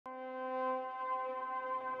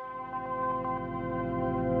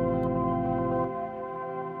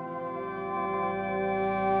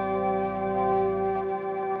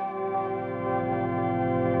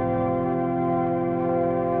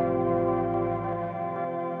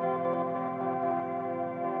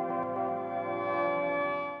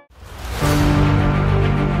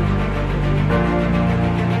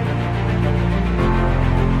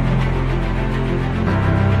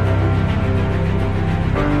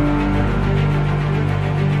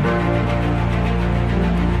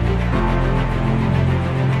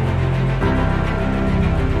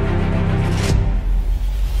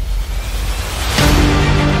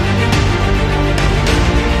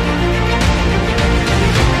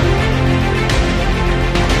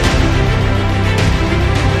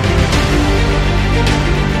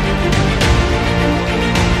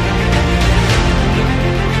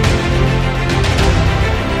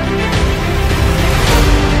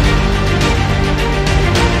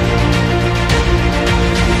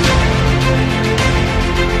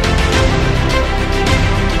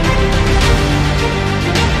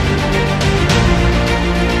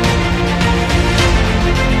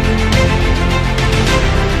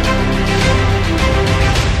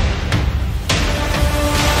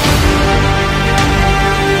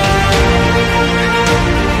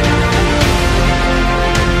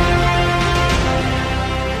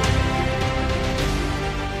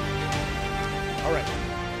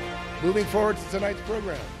Moving forward to tonight's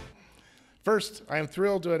program. First, I am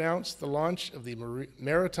thrilled to announce the launch of the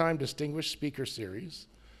Maritime Distinguished Speaker Series.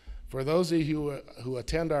 For those of you who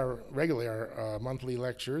attend regularly our monthly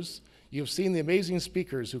lectures, you have seen the amazing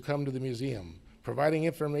speakers who come to the museum, providing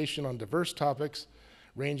information on diverse topics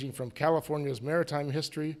ranging from California's maritime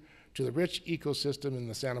history to the rich ecosystem in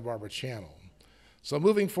the Santa Barbara Channel. So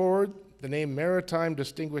moving forward, the name Maritime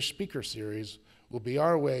Distinguished Speaker Series will be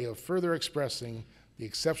our way of further expressing the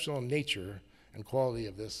exceptional nature and quality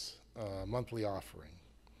of this monthly offering.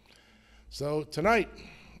 So tonight,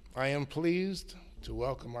 I am pleased to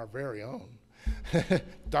welcome our very own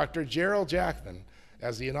Dr. Jarrell Jackman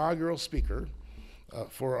as the inaugural speaker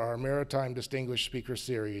for our Maritime Distinguished Speaker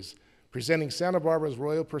Series, presenting Santa Barbara's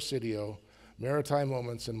Royal Presidio, Maritime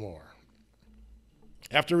Moments, and more.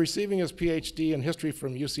 After receiving his PhD in history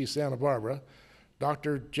from UC Santa Barbara,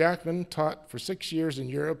 Dr. Jackman taught for 6 years in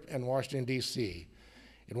Europe and Washington, D.C.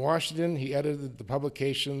 In Washington, he edited the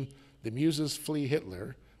publication The Muses Flee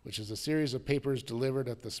Hitler, which is a series of papers delivered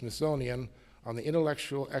at the Smithsonian on the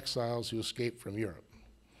intellectual exiles who escaped from Europe.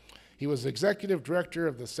 He was executive director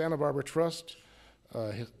of the Santa Barbara Trust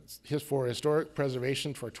for Historic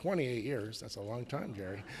Preservation for 28 years. That's a long time,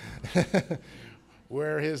 Jerry.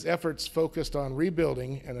 Where his efforts focused on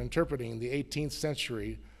rebuilding and interpreting the 18th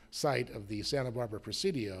century site of the Santa Barbara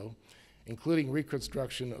Presidio, including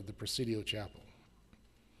reconstruction of the Presidio Chapel.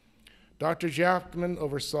 Dr. Jackman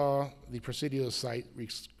oversaw the Presidio site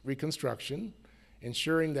reconstruction,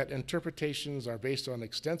 ensuring that interpretations are based on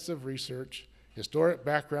extensive research, historic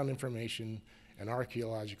background information, and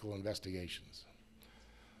archaeological investigations.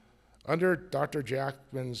 Under Dr.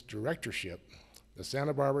 Jackman's directorship, the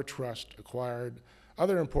Santa Barbara Trust acquired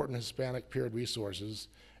other important Hispanic period resources,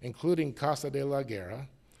 including Casa de la Guerra,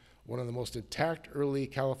 one of the most intact early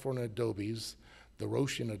California adobes, the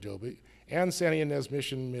Roshan adobe, and Santa Ynez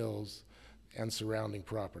Mission Mills and surrounding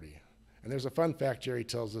property. And there's a fun fact Jerry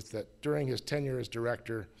tells us that during his tenure as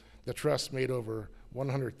director, the trust made over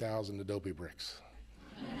 100,000 adobe bricks.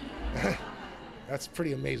 That's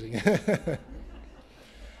pretty amazing.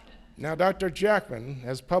 Now, Dr. Jackman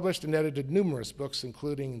has published and edited numerous books,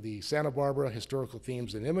 including the Santa Barbara Historical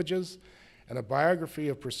Themes and Images, and a biography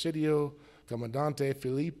of Presidio Comandante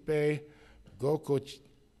Felipe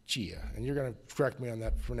Gocochea. And you're going to correct me on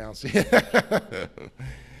that pronunciation.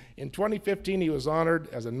 In 2015, he was honored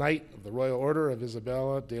as a Knight of the Royal Order of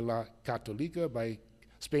Isabella de la Catolica by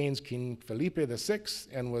Spain's King Felipe VI,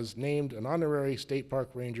 and was named an honorary state park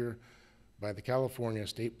ranger by the California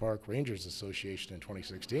State Park Rangers Association in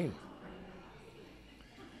 2016.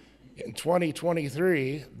 In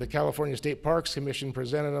 2023, the California State Parks Commission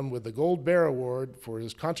presented him with the Gold Bear Award for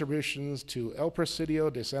his contributions to El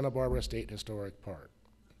Presidio de Santa Barbara State Historic Park.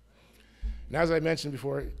 And as I mentioned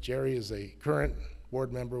before, Jerry is a current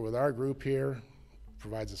board member with our group here,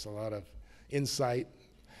 provides us a lot of insight,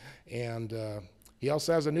 and he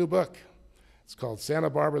also has a new book. It's called Santa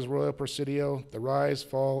Barbara's Royal Presidio, The Rise,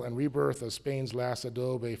 Fall, and Rebirth of Spain's Last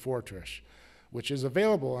Adobe Fortress, which is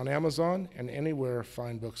available on Amazon and anywhere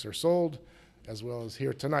fine books are sold, as well as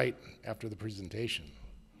here tonight after the presentation.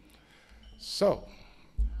 So,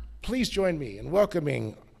 please join me in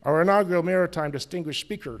welcoming our inaugural Maritime Distinguished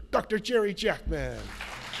Speaker, Dr. Jarrell Jackman.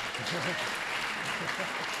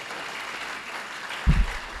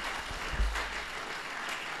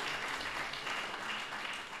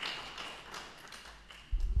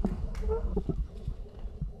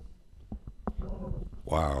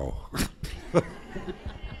 Wow.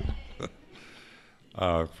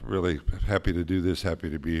 Really happy to do this, happy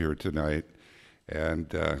to be here tonight.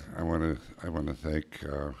 And I want to thank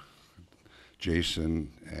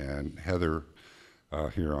Jason and Heather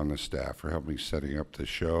here on the staff for helping setting up the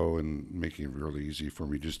show and making it really easy for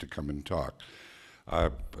me just to come and talk.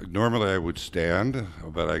 Normally I would stand,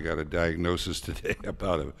 but I got a diagnosis today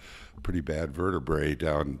about a pretty bad vertebrae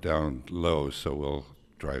down low, so we'll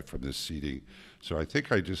try from this seating. So I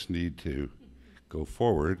think I just need to go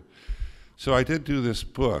forward. So I did do this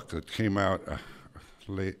book that came out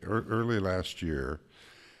early last year,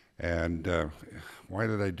 and why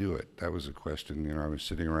did I do it? That was a question. You know, I was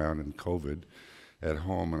sitting around in COVID at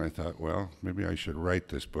home, and I thought, well, maybe I should write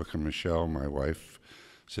this book. And Michelle, my wife,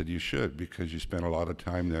 said you should, because you spent a lot of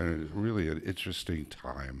time there, and it's really an interesting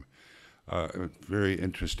time. A very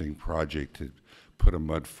interesting project to put a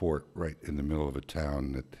mud fort right in the middle of a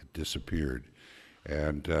town that had disappeared.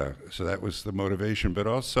 And so that was the motivation, but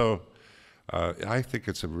also I think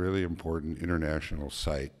it's a really important international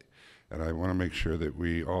site, and I want to make sure that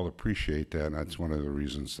we all appreciate that, and that's one of the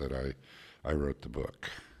reasons that I wrote the book.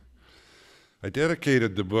 I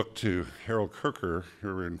dedicated the book to Harold Kirker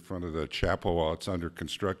here in front of the chapel while it's under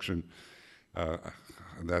construction.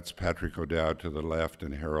 That's Patrick O'Dowd to the left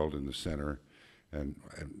and Harold in the center, and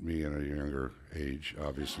me in a younger age,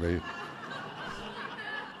 obviously.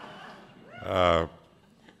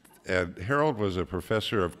 And Harold was a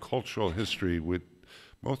professor of cultural history with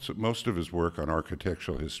most of his work on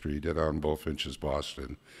architectural history. He did on Bullfinch's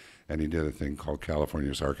Boston, and he did a thing called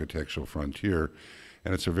California's Architectural Frontier.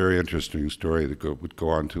 And it's a very interesting story that would go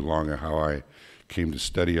on too long of how I came to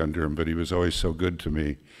study under him, but he was always so good to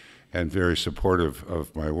me and very supportive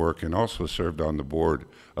of my work, and also served on the board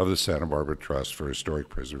of the Santa Barbara Trust for Historic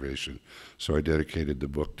Preservation. So I dedicated the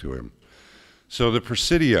book to him. So the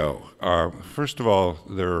Presidio, first of all,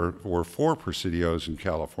 there were 4 Presidios in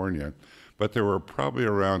California, but there were probably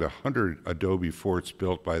around 100 adobe forts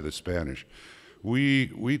built by the Spanish.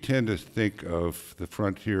 We tend to think of the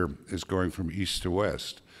frontier as going from east to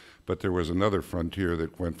west, but there was another frontier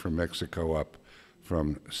that went from Mexico up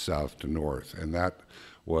from south to north, and that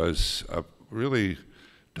was really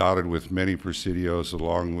dotted with many Presidios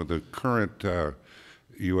along with the current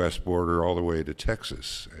U.S. border all the way to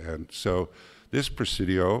Texas. And so this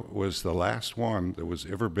Presidio was the last one that was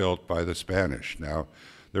ever built by the Spanish. Now,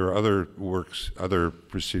 there are other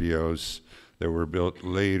Presidios that were built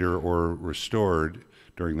later or restored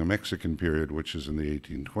during the Mexican period, which is in the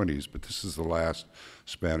 1820s, but this is the last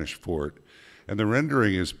Spanish fort. And the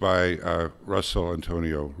rendering is by Russell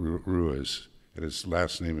Antonio Ruiz, and his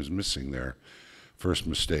last name is missing there. First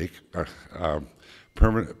mistake.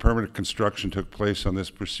 Permanent construction took place on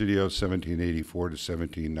this Presidio 1784 to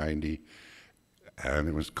 1790, and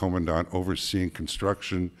it was Commandant overseeing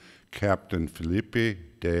construction, Captain Felipe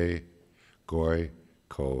de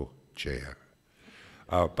Goycochea.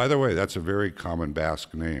 By the way, that's a very common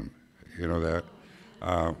Basque name. You know that?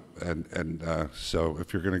 So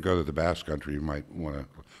if you're going to go to the Basque country, you might want to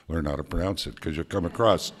learn how to pronounce it, because you'll come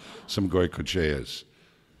across some Goycocheas.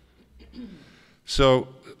 So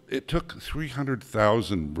it took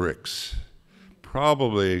 300,000 bricks,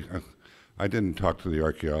 probably, I didn't talk to the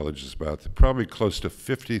archaeologists about it, probably close to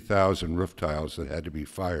 50,000 roof tiles that had to be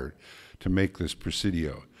fired to make this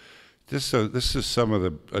Presidio. This is some of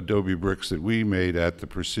the adobe bricks that we made at the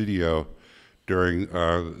Presidio during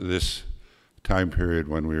this time period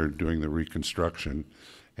when we were doing the reconstruction.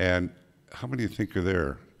 And how many do you think are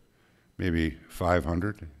there? Maybe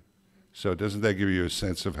 500? So doesn't that give you a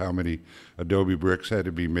sense of how many adobe bricks had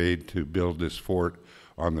to be made to build this fort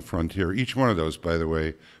on the frontier? Each one of those, by the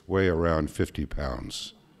way, weigh around 50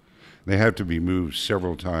 pounds. They have to be moved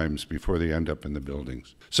several times before they end up in the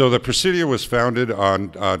buildings. So the Presidio was founded on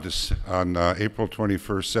April 21st,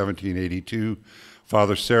 1782.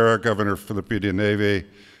 Father Serra, Governor Felipe de Neve,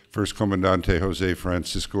 First Comandante Jose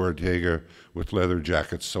Francisco Ortega with leather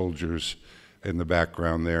jacket soldiers in the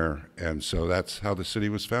background there. And so that's how the city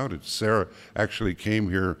was founded. Serra actually came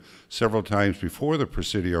here several times before the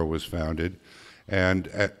Presidio was founded. And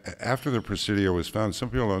after the Presidio was founded, some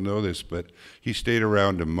people don't know this, but he stayed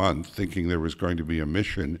around a month thinking there was going to be a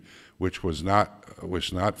mission, which was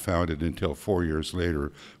not founded until 4 years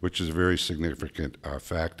later, which is a very significant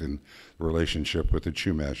fact in the relationship with the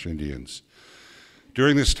Chumash Indians.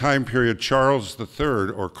 During this time period, Charles III,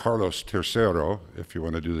 or Carlos III, if you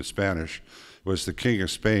want to do the Spanish, was the King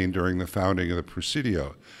of Spain during the founding of the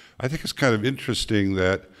Presidio. I think it's kind of interesting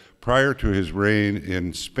that prior to his reign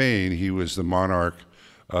in Spain, he was the monarch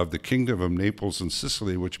of the Kingdom of Naples and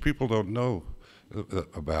Sicily, which people don't know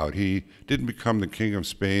about. He didn't become the King of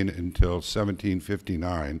Spain until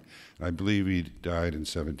 1759. I believe he died in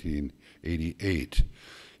 1788.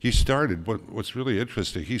 He started, what's really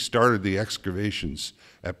interesting, he started the excavations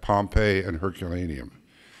at Pompeii and Herculaneum.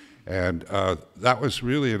 And that was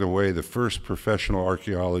really, in a way, the first professional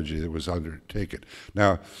archaeology that was undertaken.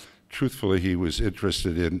 Now, truthfully, he was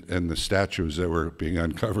interested in the statues that were being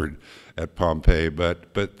uncovered at Pompeii,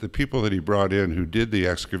 but the people that he brought in who did the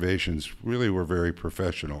excavations really were very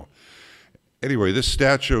professional. Anyway, this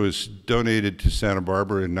statue was donated to Santa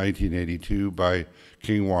Barbara in 1982 by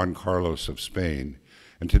King Juan Carlos of Spain,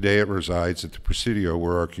 and today it resides at the Presidio,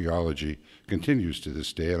 where archaeology continues to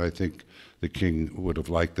this day, and I think the king would have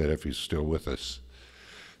liked that if he's still with us.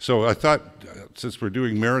 So I thought, since we're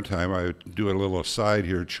doing maritime, I would do a little aside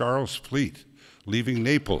here. Charles' fleet leaving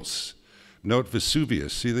Naples. Note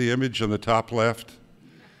Vesuvius. See the image on the top left?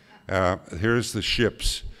 Here's the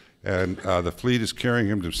ships. And the fleet is carrying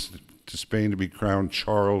him to Spain to be crowned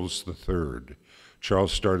Charles III.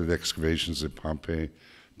 Charles started excavations at Pompeii,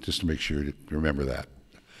 just to make sure you remember that.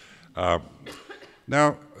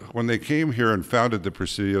 Now, when they came here and founded the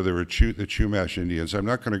Presidio, there were the Chumash Indians. I'm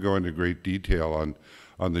not going to go into great detail on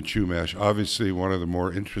on the Chumash, obviously one of the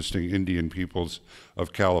more interesting Indian peoples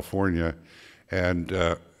of California, and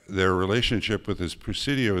their relationship with this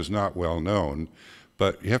Presidio is not well known,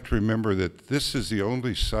 but you have to remember that this is the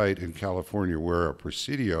only site in California where a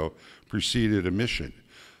Presidio preceded a mission.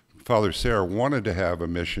 Father Sarah wanted to have a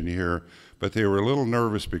mission here, but they were a little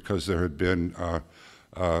nervous because there had been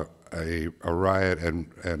a riot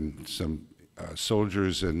and some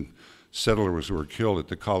soldiers and settlers were killed at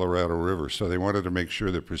the Colorado River, so they wanted to make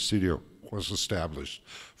sure that Presidio was established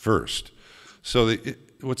first. So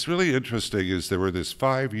what's really interesting is there were this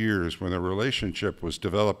 5 years when a relationship was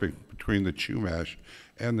developing between the Chumash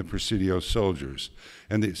and the Presidio soldiers.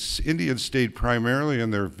 And the Indians stayed primarily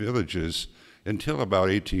in their villages until about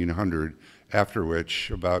 1800, after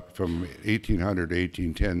which, about from 1800 to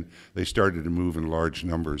 1810, they started to move in large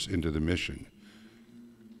numbers into the mission.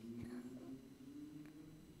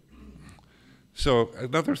 So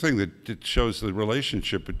another thing that shows the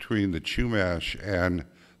relationship between the Chumash and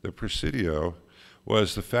the Presidio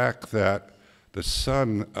was the fact that the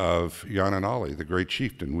son of Yananali, the great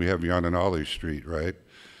chieftain, we have Yananali Street, right?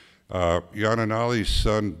 Yananali's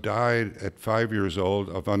son died at 5 years old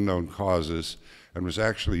of unknown causes and was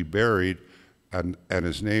actually buried, and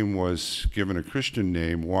his name was given a Christian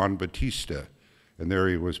name, Juan Batista, and there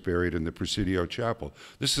he was buried in the Presidio Chapel.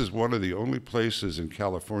 This is one of the only places in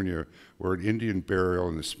California where an Indian burial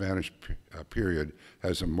in the Spanish period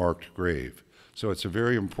has a marked grave. So it's a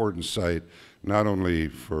very important site, not only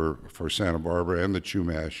for Santa Barbara and the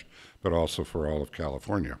Chumash, but also for all of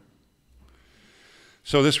California.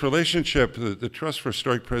 So this relationship, the Trust for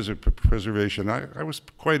Historic Preservation, I was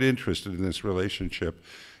quite interested in this relationship,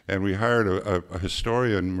 and we hired a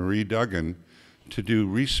historian, Marie Duggan, to do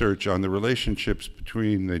research on the relationships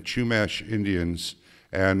between the Chumash Indians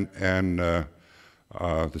and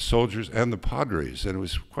the soldiers and the Padres, and it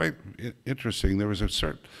was quite interesting. There was a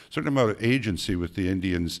certain amount of agency with the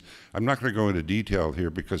Indians. I'm not going to go into detail here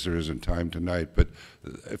because there isn't time tonight, but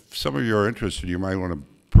if some of you are interested, you might want to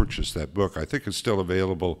purchase that book. I think it's still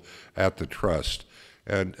available at the Trust.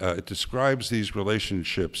 And it describes these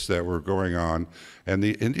relationships that were going on, and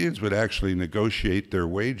the Indians would actually negotiate their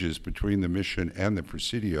wages between the mission and the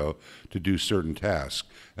Presidio to do certain tasks.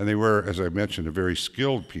 And they were, as I mentioned, a very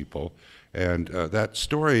skilled people, and that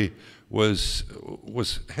story was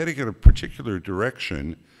heading in a particular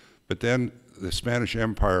direction, but then the Spanish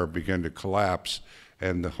Empire began to collapse,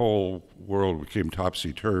 and the whole world became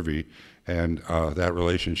topsy-turvy, and that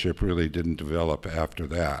relationship really didn't develop after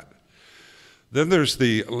that. Then there's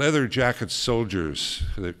the leather jacket soldiers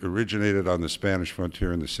that originated on the Spanish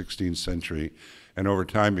frontier in the 16th century, and over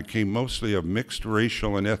time became mostly of mixed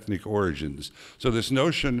racial and ethnic origins. So this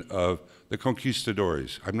notion of the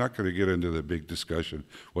conquistadores, I'm not going to get into the big discussion,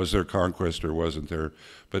 was there conquest or wasn't there,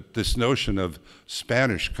 but this notion of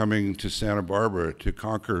Spanish coming to Santa Barbara to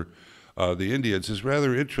conquer the Indians is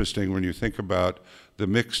rather interesting when you think about the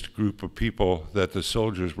mixed group of people that the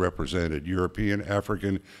soldiers represented. European,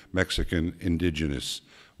 African, Mexican, indigenous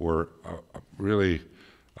were really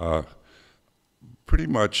pretty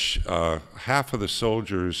much half of the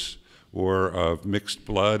soldiers were of mixed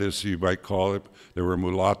blood, as you might call it. There were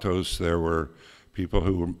mulattoes, there were people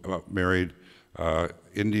who were married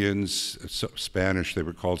Indians, Spanish, they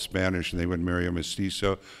were called Spanish, and they would marry a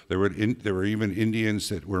mestizo. There were even Indians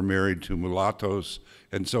that were married to mulattoes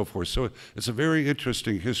and so forth. So it's a very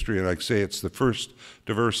interesting history, and I'd say it's the first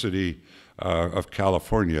diversity of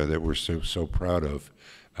California that we're so proud of,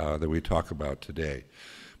 that we talk about today.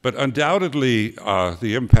 But undoubtedly,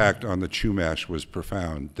 the impact on the Chumash was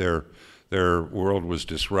profound. Their world was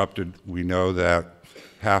disrupted. We know that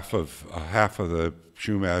half of the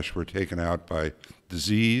Chumash were taken out by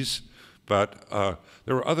disease, but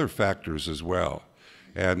there were other factors as well.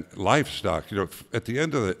 And livestock, at the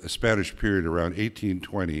end of the Spanish period, around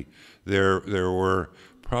 1820, there were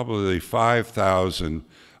probably 5,000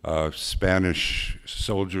 Spanish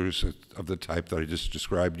soldiers of the type that I just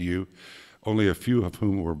described to you, only a few of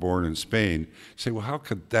whom were born in Spain. You say, well, how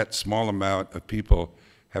could that small amount of people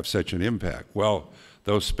have such an impact? Well,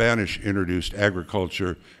 those Spanish introduced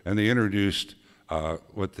agriculture, and they introduced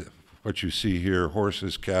what you see here,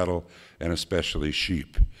 horses, cattle, and especially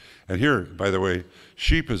sheep. And here, by the way,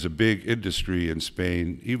 sheep is a big industry in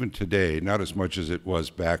Spain, even today, not as much as it was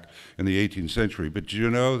back in the 18th century. But do you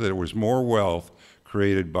know that there was more wealth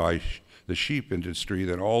created by the sheep industry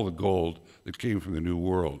than all the gold that came from the New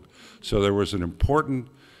World? So there was an important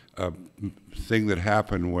thing that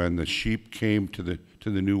happened when the sheep came to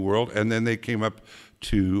the New World, and then they came up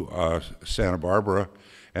to Santa Barbara,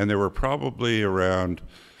 and there were probably around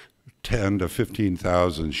 10 to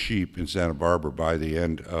 15,000 sheep in Santa Barbara by the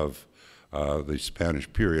end of the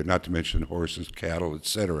Spanish period, not to mention horses, cattle,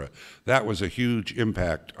 etc. That was a huge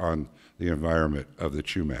impact on the environment of the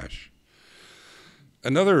Chumash.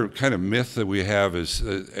 Another kind of myth that we have is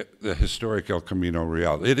the historic El Camino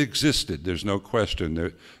Real. It existed, there's no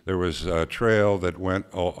question. There was a trail that went,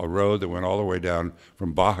 a road that went all the way down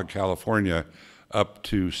from Baja California up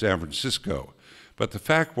to San Francisco. But the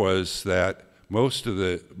fact was that most of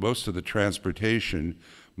the transportation,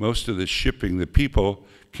 most of the shipping, the people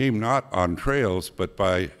came not on trails but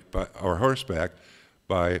or horseback,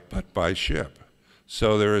 but by ship.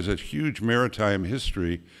 So there is a huge maritime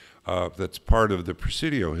history that's part of the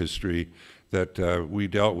Presidio history that we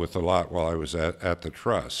dealt with a lot while I was at the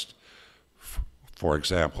Trust. For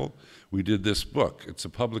example, we did this book. It's a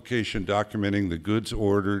publication documenting the goods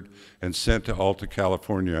ordered and sent to Alta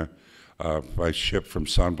California by ship from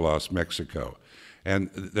San Blas, Mexico. And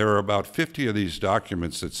there are about 50 of these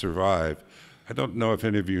documents that survive. I don't know if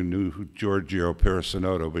any of you knew who Giorgio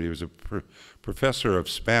Perissinotto, but he was a professor of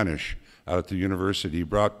Spanish out at the university. He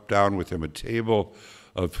brought down with him a table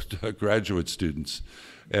of graduate students,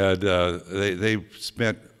 and they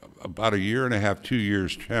spent about 1.5 years, 2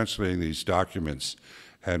 years translating these documents,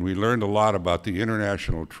 and we learned a lot about the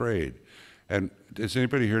international trade. And does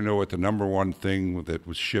anybody here know what the #1 thing that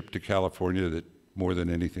was shipped to California that more than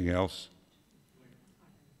anything else?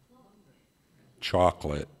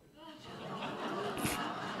 Chocolate.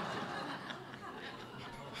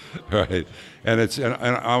 Right, and it's and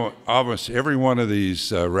almost every one of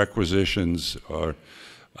these requisitions or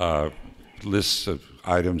lists of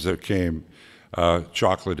items that came,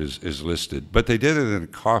 chocolate is listed. But they did it in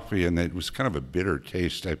coffee, and it was kind of a bitter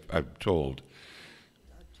taste, I'm told.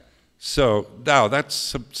 So now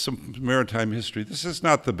that's some maritime history. This is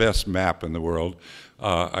not the best map in the world,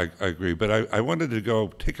 I agree, but I wanted to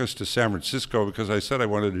take us to San Francisco because I said I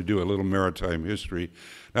wanted to do a little maritime history.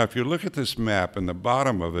 Now, if you look at this map, in the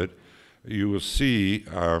bottom of it, you will see,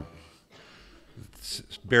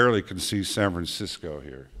 barely can see San Francisco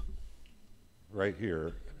here, right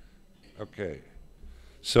here. Okay.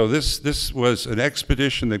 So this was an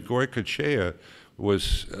expedition that Goycochea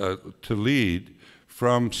was to lead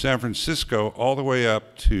from San Francisco all the way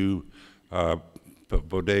up to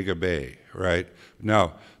Bodega Bay, right?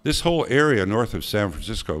 Now, this whole area north of San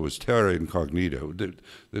Francisco was terra incognita.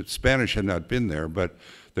 The Spanish had not been there, but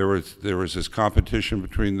there was this competition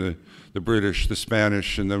between the British, the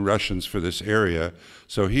Spanish, and the Russians for this area.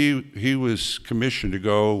 So he was commissioned to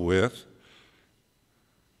go with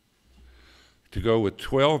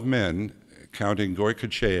 12 men, counting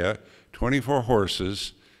Goycochea, 24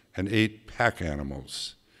 horses, and 8 pack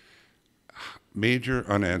animals. Major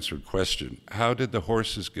unanswered question: how did the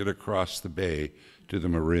horses get across the bay to the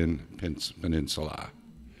Marin Peninsula?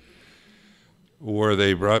 Were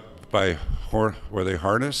they were they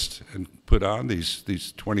harnessed and put on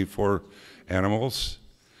these 24 animals?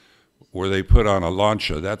 Were they put on a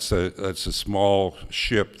lancha? That's a small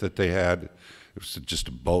ship that they had. It was just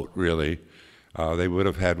a boat, really. They would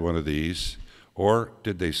have had one of these. Or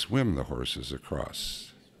did they swim the horses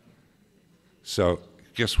across? So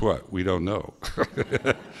guess what? We don't know.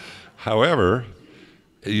 However,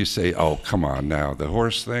 you say, "Oh, come on now, the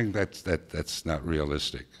horse thing, that's not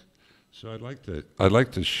realistic." So I'd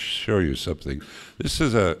like to show you something. This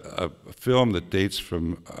is a film that dates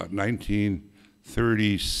from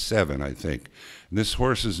 1937, I think. And this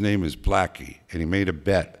horse's name is Blackie, and he made a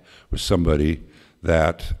bet with somebody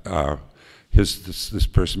that this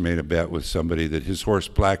person made a bet with somebody that his horse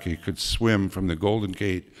Blackie could swim from the Golden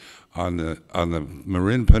Gate on the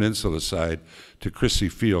Marin Peninsula side to Crissy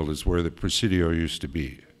Field, is where the Presidio used to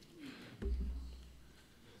be.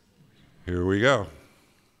 Here we go.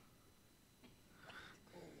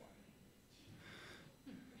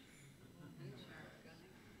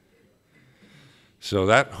 So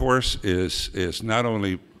that horse is not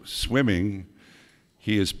only swimming,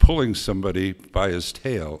 he is pulling somebody by his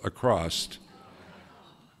tail across.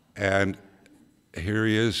 And here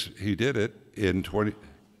he is. He did it in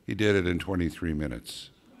 23 minutes.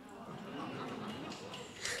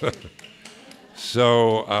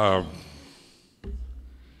 So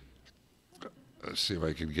let's see if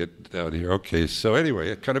I can get down here. Okay. So anyway,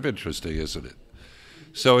 it's kind of interesting, isn't it?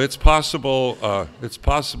 So it's possible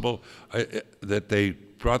that they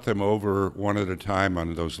brought them over one at a time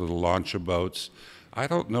on those little lancha boats. I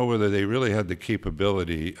don't know whether they really had the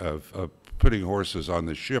capability of putting horses on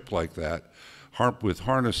the ship like that, with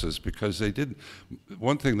harnesses because they did.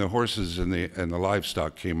 One thing, the horses and the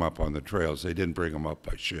livestock came up on the trails. They didn't bring them up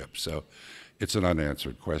by ship. So it's an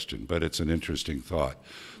unanswered question, but it's an interesting thought.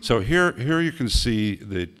 So here you can see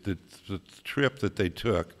the trip that they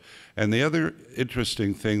took. And the other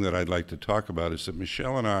interesting thing that I'd like to talk about is that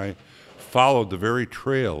Michelle and I followed the very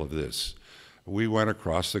trail of this. We went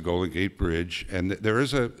across the Golden Gate Bridge, and there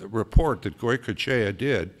is a report that Goycochea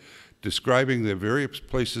did describing the various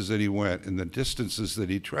places that he went and the distances that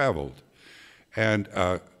he traveled. And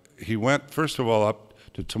he went, first of all, up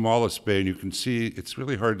to Tamaulipas Bay, and you can see, it's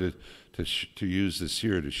really hard to use this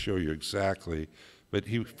here to show you exactly, but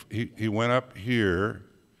he went up here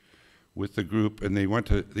with the group, and they went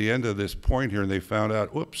to the end of this point here, and they found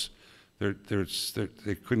out, whoops,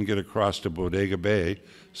 they couldn't get across to Bodega Bay,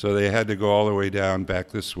 so they had to go all the way down back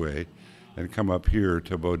this way and come up here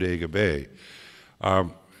to Bodega Bay.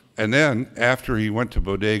 And then after he went to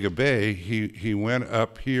Bodega Bay, he went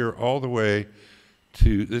up here all the way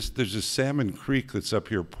to this. There's a Salmon Creek that's up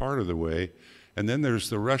here part of the way, and then there's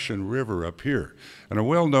the Russian River up here. And a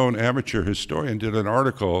well-known amateur historian did an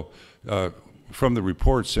article from the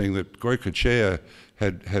report saying that Goycochea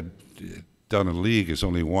had done a league is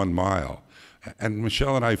only 1 mile. And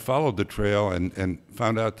Michelle and I followed the trail and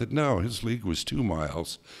found out that no, his league was 2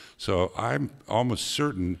 miles. So I'm almost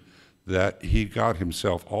certain that he got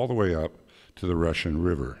himself all the way up to the Russian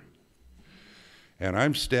River. And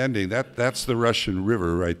I'm standing, that's the Russian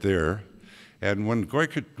River right there. And when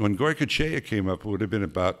Goycochea came up, it would have been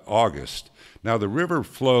about August. Now the river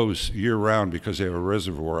flows year-round because they have a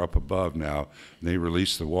reservoir up above now, and they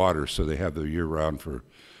release the water, so they have the year-round for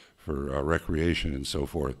recreation and so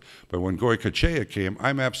forth. But when Goycochea came,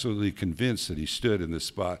 I'm absolutely convinced that he stood in the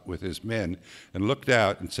spot with his men and looked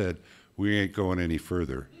out and said, "We ain't going any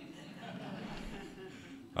further."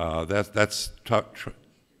 That's tough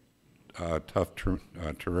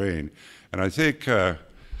terrain, and I think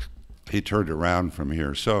he turned around from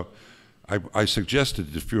here. So I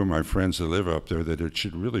suggested to a few of my friends that live up there that it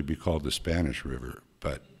should really be called the Spanish River,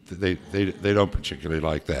 but they don't particularly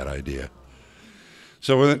like that idea.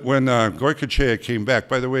 So when Goycochea came back,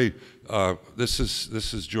 by the way, this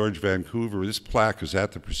is George Vancouver. This plaque is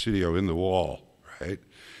at the Presidio in the wall, right?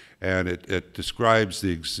 And it describes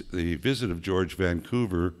the visit of George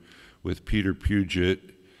Vancouver with Peter Puget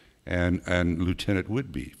and Lieutenant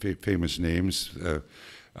Whitby, famous names,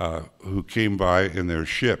 who came by in their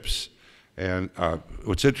ships. And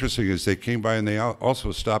what's interesting is they came by and they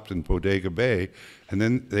also stopped in Bodega Bay, and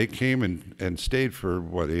then they came and stayed for,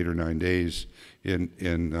 what, 8 or 9 days in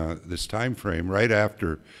this time frame right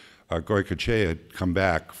after Goycochea had come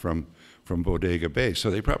back from Bodega Bay.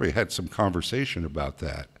 So they probably had some conversation about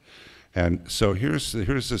that. And so here's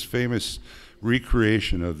this famous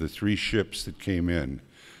recreation of the 3 ships that came in.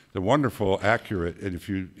 The wonderful, accurate, and if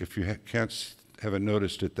you haven't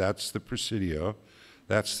noticed it, that's the Presidio.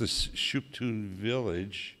 That's the Shuptun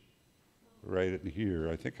village right in here.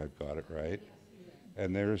 I think I've got it right.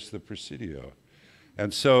 And there's the Presidio.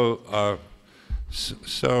 And so,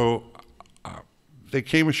 they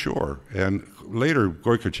came ashore, and later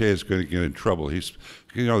Goycochea is going to get in trouble.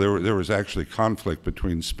 There was actually conflict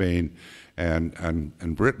between Spain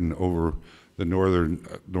and Britain over the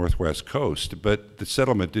northwest coast, but the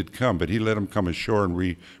settlement did come. But he let them come ashore and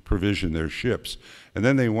re-provision their ships, and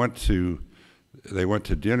then they went to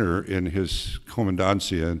dinner in his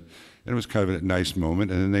commandancia, and it was kind of a nice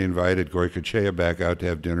moment. And then they invited Goycochea back out to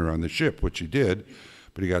have dinner on the ship, which he did,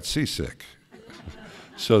 but he got seasick.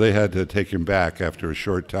 So they had to take him back after a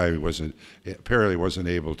short time. He apparently wasn't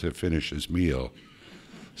able to finish his meal.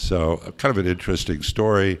 So kind of an interesting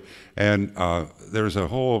story. And there's a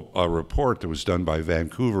whole report that was done by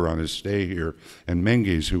Vancouver on his stay here, and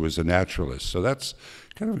Menges, who was a naturalist. So that's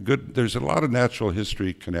kind of a good, there's a lot of natural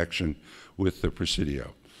history connection with the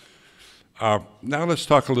Presidio. Now let's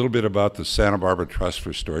talk a little bit about the Santa Barbara Trust for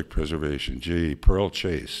Historic Preservation. Gee, Pearl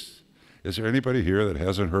Chase. Is there anybody here that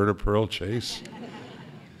hasn't heard of Pearl Chase?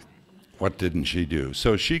 What didn't she do?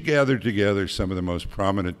 So she gathered together some of the most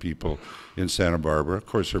prominent people in Santa Barbara. Of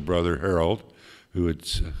course, her brother Harold, who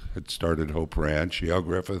had started Hope Ranch, Yale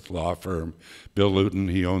Griffith Law Firm, Bill Luton,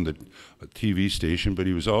 he owned a TV station, but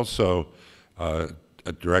he was also a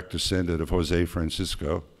direct descendant of Jose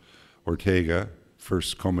Francisco Ortega,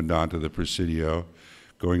 first commandant of the Presidio.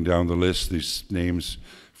 Going down the list, these names,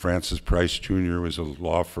 Francis Price Jr. was a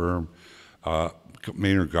law firm.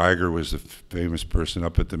 Maynard Geiger was the famous person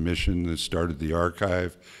up at the mission that started the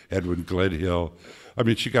archive. Edwin Gledhill. I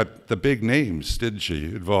mean, she got the big names, didn't she,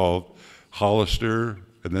 involved? Hollister,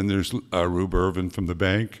 and then there's Rube Irvin from the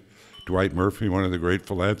bank. Dwight Murphy, one of the great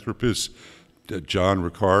philanthropists. John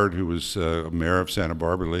Ricard, who was mayor of Santa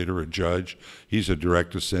Barbara, later a judge. He's a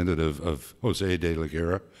direct descendant of Jose de la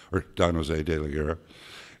Guerra, or Don Jose de la Guerra,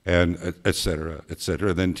 and et cetera, et cetera.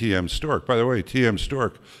 And then T.M. Stork. By the way, T.M.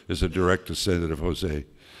 Stork is a direct descendant of Jose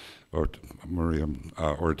or Maria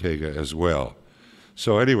Ortega as well.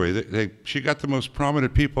 So anyway, she got the most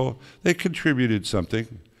prominent people. They contributed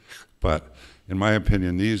something, but in my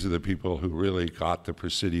opinion, these are the people who really got the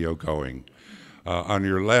Presidio going. On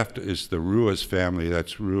your left is the Ruiz family.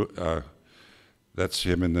 That's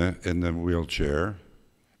him in the wheelchair,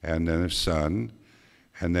 and then his son,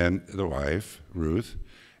 and then the wife, Ruth,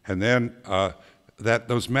 and then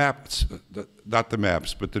those maps, not the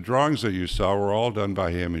maps, but the drawings that you saw were all done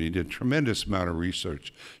by him, and he did a tremendous amount of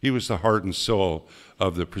research. He was the heart and soul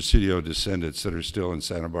of the Presidio descendants that are still in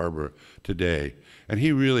Santa Barbara today, and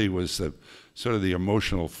he really was the sort of the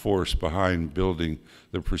emotional force behind building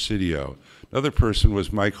the Presidio. Another person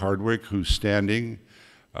was Mike Hardwick, who's standing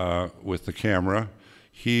with the camera.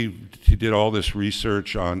 He did all this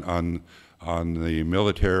research on the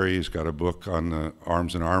military. He's got a book on the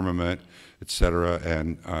arms and armament, et cetera,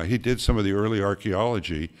 and he did some of the early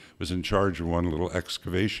archaeology, was in charge of one little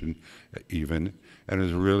excavation even, and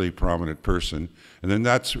is a really prominent person. And then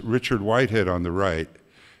that's Richard Whitehead on the right.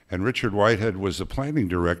 And Richard Whitehead was the planning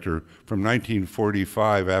director from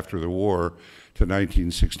 1945 after the war to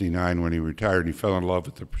 1969 when he retired. He fell in love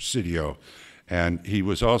with the Presidio. And he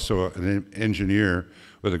was also an engineer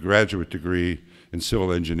with a graduate degree in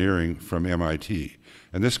civil engineering from MIT.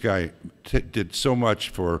 And this guy did so much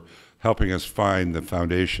for helping us find the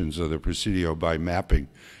foundations of the Presidio by mapping,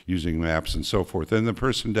 using maps and so forth. And the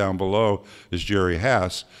person down below is Jerry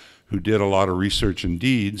Haas, who did a lot of research and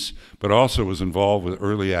deeds, but also was involved with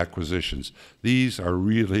early acquisitions. These are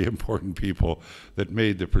really important people that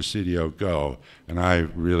made the Presidio go, and I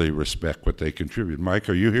really respect what they contribute. Mike,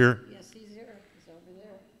 are you here? Yes, he's here. He's over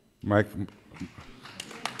there.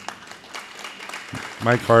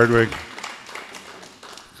 Mike Hardwick,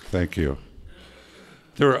 thank you.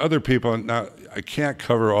 There are other people, now I can't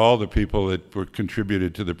cover all the people that were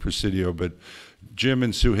contributed to the Presidio, but Jim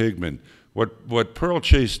and Sue Higman. What Pearl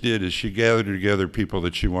Chase did is she gathered together people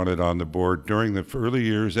that she wanted on the board during the early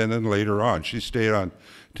years and then later on. She stayed on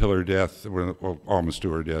till her death, well, almost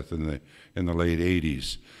to her death in the late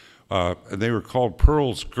 80s. And they were called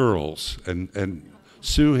Pearl's Girls, and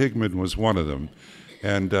Sue Higman was one of them.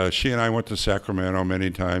 And she and I went to Sacramento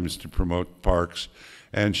many times to promote parks,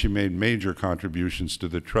 and she made major contributions to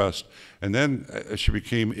the trust. And then she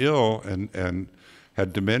became ill and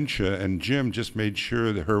had dementia, and Jim just made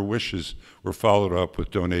sure that her wishes were followed up with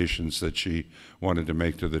donations that she wanted to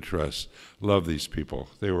make to the trust. Love these people.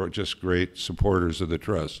 They were just great supporters of the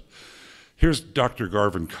trust. Here's Dr.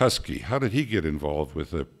 Garvin Kuski. How did he get involved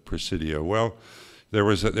with the Presidio? Well, they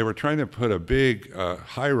were trying to put a big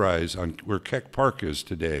high-rise on where Keck Park is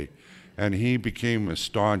today, and he became a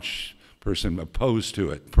staunch person opposed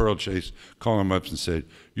to it. Pearl Chase called him up and said,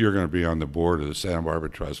 "You're going to be on the board of the Santa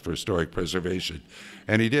Barbara Trust for Historic Preservation."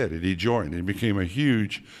 And he did, and he joined. He became a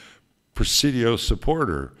huge Presidio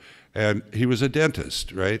supporter. And he was a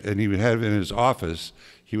dentist, right? And he would have in his office,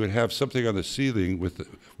 he would have something on the ceiling with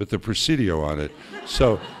the Presidio on it.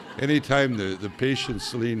 So anytime the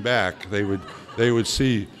patients leaned back, they would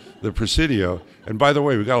see the Presidio. And by the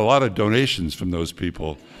way, we got a lot of donations from those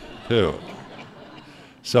people, too.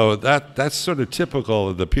 So that's sort of typical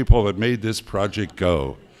of the people that made this project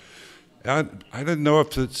go. I didn't know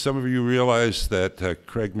if some of you realized that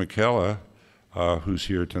Craig McKella, who's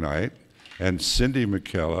here tonight, and Cindy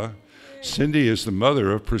McKella. Cindy is the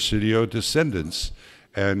mother of Presidio descendants,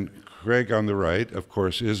 and Craig on the right, of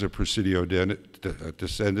course, is a Presidio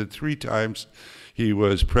descendant 3 times. He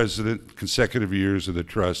was president consecutive years of the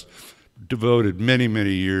trust, devoted many,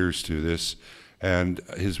 many years to this, and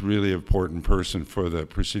is really important person for the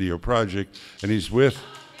Presidio project. And he's with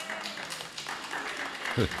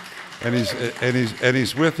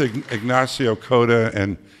he's with Ignacio Cota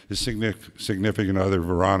and his significant other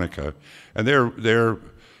Veronica, and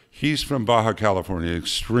he's from Baja California,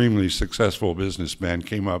 extremely successful businessman,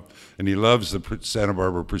 came up, and he loves the Santa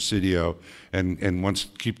Barbara Presidio and wants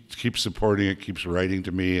to keep supporting it, keeps writing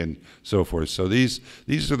to me and so forth. So these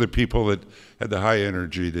are the people that had the high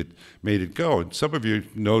energy that made it go. And some of you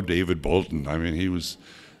know David Bolton. I mean, he was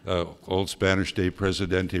old Spanish Day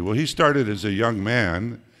Presidente. Well, he started as a young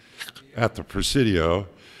man at the Presidio,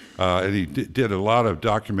 and he did a lot of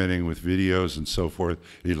documenting with videos and so forth.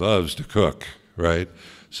 He loves to cook, right?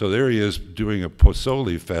 So there he is doing a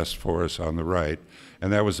Pozole Fest for us on the right,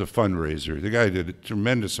 and that was a fundraiser. The guy did a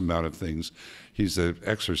tremendous amount of things. He's an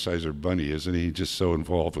exerciser bunny, isn't he? He's just so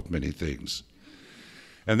involved with many things.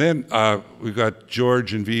 And then we've got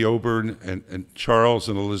George and V. Oburn and Charles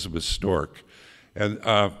and Elizabeth Stork. And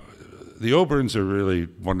the Oburns are really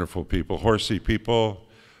wonderful people, horsey people,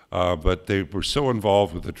 but they were so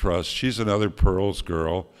involved with the trust. She's another Pearl's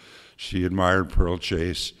girl. She admired Pearl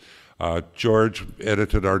Chase. George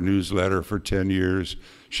edited our newsletter for 10 years.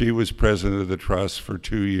 She was president of the trust for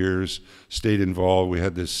 2 years, stayed involved. We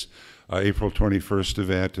had this April 21st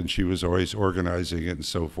event, and she was always organizing it and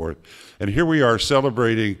so forth. And here we are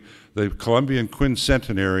celebrating the Colombian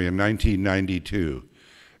quincentenary in 1992.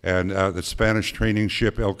 And the Spanish training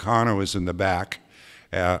ship Elcano is in the back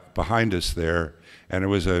behind us there. And it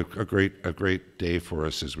was a great day for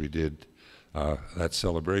us as we did that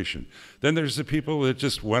celebration. Then there's the people that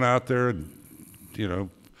just went out there and, you know,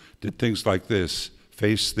 did things like this,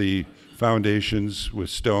 faced the foundations with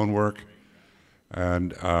stonework,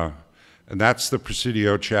 and that's the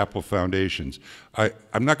Presidio Chapel foundations.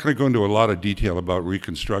 I'm not going to go into a lot of detail about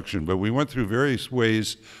reconstruction, but we went through various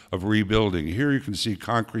ways of rebuilding. Here you can see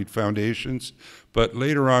concrete foundations, but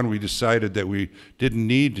later on we decided that we didn't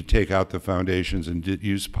need to take out the foundations and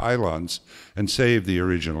use pylons and save the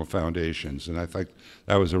original foundations, and I think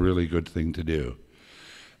that was a really good thing to do.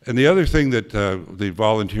 And the other thing that the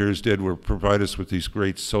volunteers did were provide us with these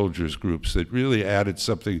great soldiers groups that really added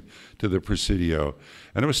something to the Presidio.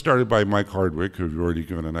 And it was started by Mike Hardwick, who we've already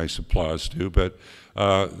given a nice applause to, but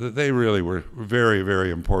they really were very, very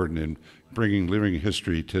important in bringing living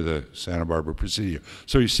history to the Santa Barbara Presidio.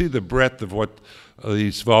 So you see the breadth of what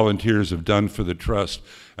these volunteers have done for the trust.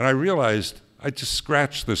 And I realized I just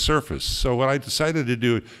scratched the surface. So what I decided to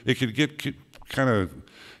do, it could get kind of,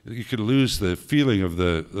 you could lose the feeling of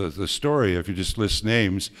the story if you just list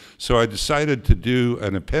names. So I decided to do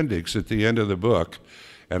an appendix at the end of the book.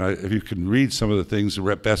 And if you can read some of the things,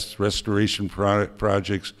 the best restoration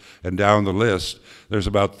projects, and down the list, there's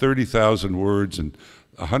about 30,000 words and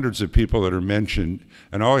hundreds of people that are mentioned.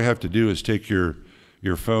 And all you have to do is take your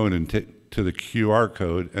phone and to the QR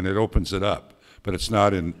code, and it opens it up. But it's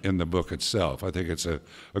not in the book itself. I think it's a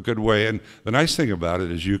good way. And the nice thing about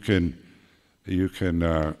it is you can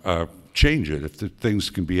change it if the things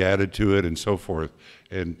can be added to it and so forth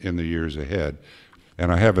in the years ahead.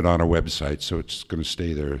 And I have it on a website, so it's going to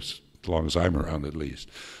stay there as long as I'm around at least.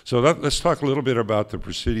 So let's talk a little bit about the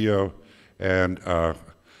Presidio and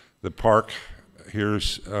the park.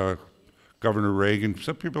 Here's Governor Reagan.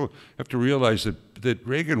 Some people have to realize that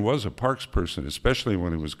Reagan was a parks person, especially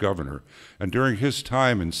when he was governor. And during his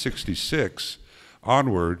time in '66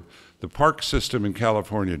 onward, the park system in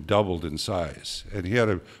California doubled in size. And he had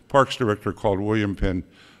a parks director called William Penn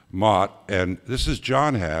Mott, and this is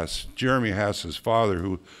John Hass, Jeremy Hass's father,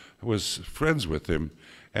 who was friends with him,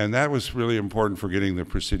 and that was really important for getting the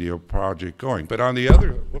Presidio project going. But on the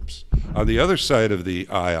other side of the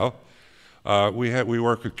aisle, we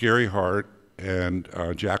work with Gary Hart and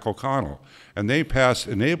Jack O'Connell, and they passed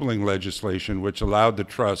enabling legislation which allowed the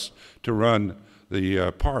trust to run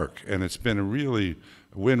the park, and it's been a really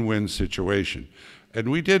win-win situation.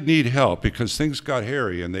 And we did need help because things got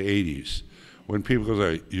hairy in the 80s. When people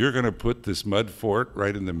go, you're going to put this mud fort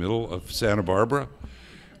right in the middle of Santa Barbara,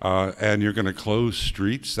 and you're going to close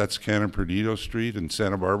streets, that's Canon Perdido Street and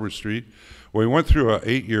Santa Barbara Street. Well, we went through an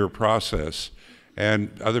 8-year process,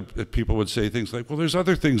 and other people would say things like, well, there's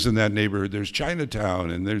other things in that neighborhood. There's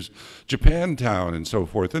Chinatown, and there's Japantown, and so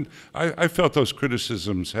forth. And I felt those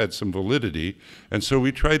criticisms had some validity, and so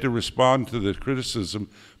we tried to respond to the criticism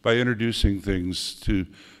by introducing things to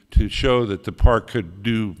show that the park could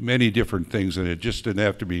do many different things, and it just didn't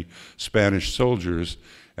have to be Spanish soldiers.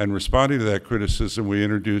 And responding to that criticism, we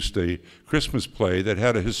introduced a Christmas play that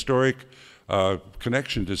had a historic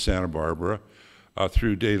connection to Santa Barbara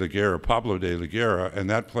through Pablo de la Guerra, and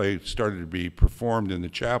that play started to be performed in the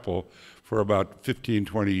chapel for about 15,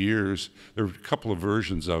 20 years. There were a couple of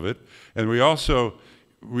versions of it. And we also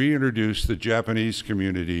reintroduced the Japanese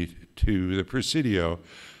community to the Presidio.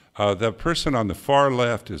 The person on the far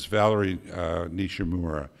left is Valerie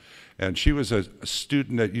Nishimura, and she was a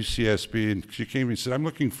student at UCSB, and she came and said, I'm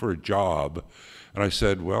looking for a job. And I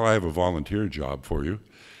said, well, I have a volunteer job for you.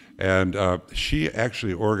 And she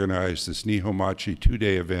actually organized this Nihomachi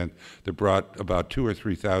 2-day event that brought about 2,000 or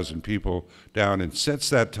 3,000 people down, and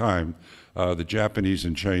since that time, the Japanese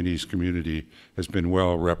and Chinese community has been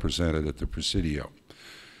well represented at the Presidio.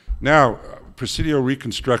 Now, Presidio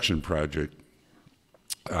Reconstruction Project.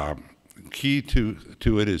 Key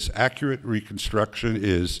to it is accurate reconstruction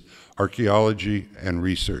is archaeology and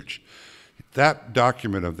research. That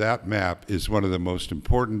document of that map is one of the most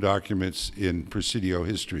important documents in Presidio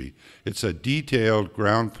history. It's a detailed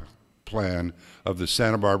ground plan of the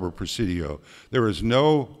Santa Barbara Presidio. There is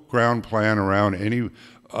no ground plan around any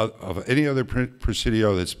of any other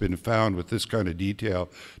Presidio that's been found with this kind of detail.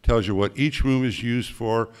 Tells you what each room is used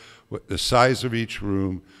for, what the size of each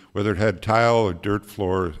room, whether it had tile or dirt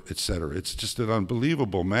floor, etc. It's just an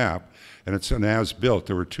unbelievable map, and it's an as-built.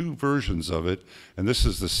 There were 2 versions of it, and this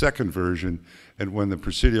is the second version. And when the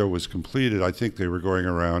Presidio was completed, I think they were going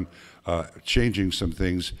around changing some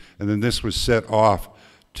things, and then this was set off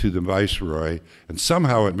to the Viceroy, and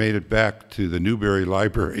somehow it made it back to the Newberry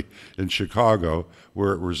Library in Chicago,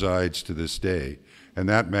 where it resides to this day. And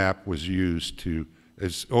that map was used it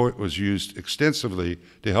was used extensively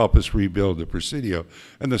to help us rebuild the Presidio.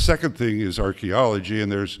 And the second thing is archaeology,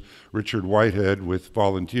 and there's Richard Whitehead with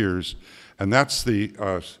volunteers, and that's the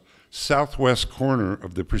southwest corner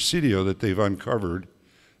of the Presidio that they've uncovered.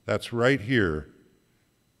 That's right here.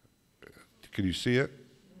 Can you see it?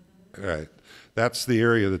 All right. That's the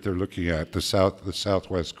area that they're looking at, the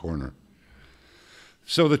southwest corner.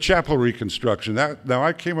 So the chapel reconstruction. Now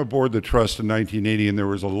I came aboard the trust in 1980, and there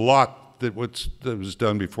was a lot that was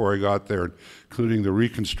done before I got there, including the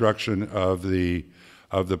reconstruction of the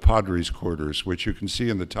Padres' quarters, which you can see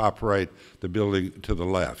in the top right, the building to the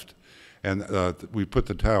left. And we put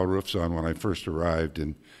the tile roofs on when I first arrived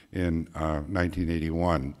in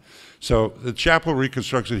 1981. So the chapel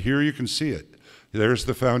reconstruction, here you can see it. There's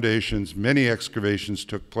the foundations. Many excavations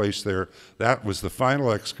took place there. That was the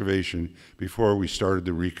final excavation before we started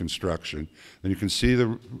the reconstruction. And you can see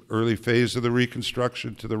the early phase of the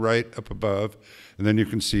reconstruction to the right up above, and then you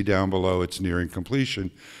can see down below it's nearing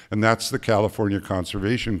completion. And that's the California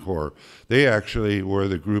Conservation Corps. They actually were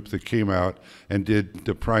the group that came out and did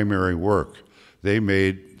the primary work. They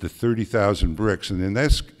made the 30,000 bricks, and in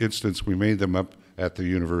this instance, we made them up at the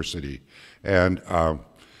university. And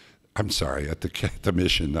I'm sorry, at the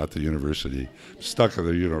mission, not the university. Stuck at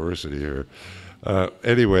the university here.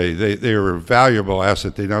 Anyway, they were a valuable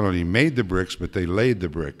asset. They not only made the bricks, but they laid the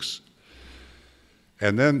bricks.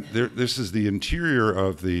 And then this is the interior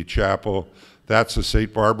of the chapel. That's a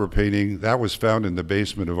St. Barbara painting. That was found in the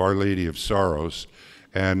basement of Our Lady of Sorrows.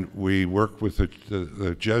 And we worked with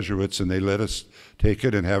the Jesuits, and they let us take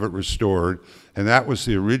it and have it restored. And that was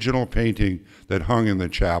the original painting that hung in the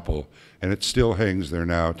chapel. And it still hangs there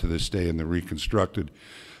now to this day in the reconstructed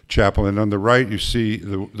chapel. And on the right, you see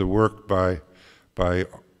the work by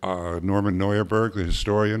Norman Neuerberg, the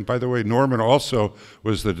historian. By the way, Norman also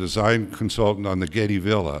was the design consultant on the Getty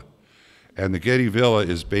Villa. And the Getty Villa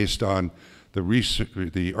is based on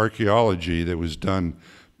the archaeology that was done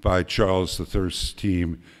by Charles III's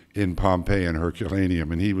team in Pompeii and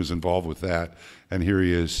Herculaneum, and he was involved with that. And here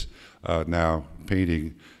he is now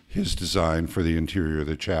painting his design for the interior of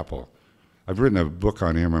the chapel. I've written a book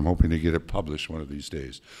on him. I'm hoping to get it published one of these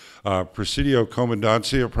days. Presidio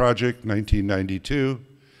Comandancia Project, 1992.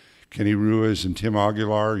 Kenny Ruiz and Tim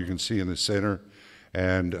Aguilar, you can see in the center.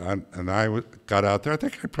 And I got out there. I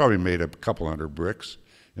think I probably made a couple hundred bricks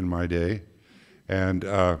in my day. And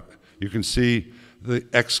you can see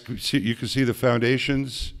the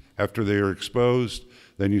foundations after they were exposed.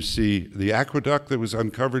 Then you see the aqueduct that was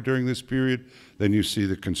uncovered during this period. Then you see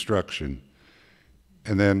the construction.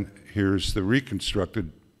 And then here's the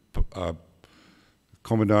reconstructed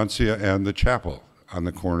Comandancia and the chapel on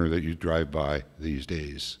the corner that you drive by these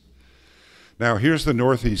days. Now here's the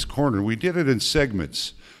northeast corner. We did it in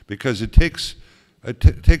segments because it takes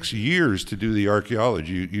years to do the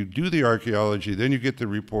archaeology. You do the archaeology, then you get the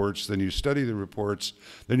reports, then you study the reports,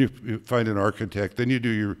 then you find an architect, then you do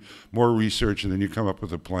your more research, and then you come up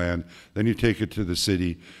with a plan, then you take it to the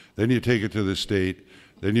city, then you take it to the state,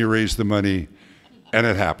 then you raise the money, and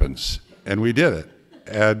it happens. And we did it.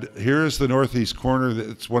 And here is the northeast corner.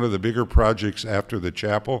 It's one of the bigger projects after the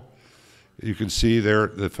chapel. You can see there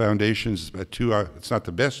the foundations, it's not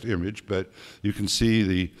the best image, but you can see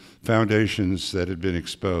the foundations that had been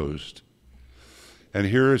exposed. And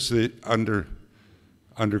here is the under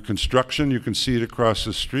construction. You can see it across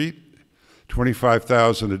the street,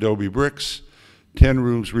 25,000 Adobe bricks, 10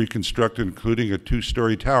 rooms reconstructed, including a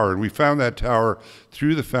 2-story tower. And we found that tower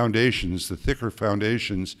through the foundations, the thicker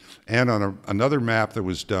foundations, and on another map that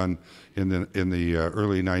was done in the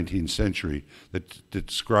early 19th century that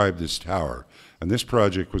described this tower. And this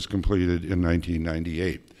project was completed in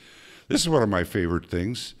 1998. This is one of my favorite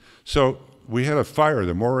things. So we had a fire,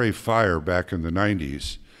 the Moray fire, back in the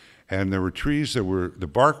 90s, and there were trees that the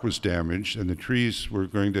bark was damaged, and the trees were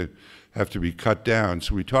going to have to be cut down.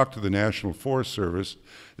 So we talked to the National Forest Service.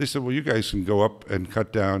 They said, well, you guys can go up and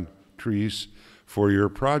cut down trees for your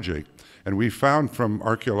project. And we found from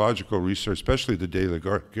archaeological research, especially the De La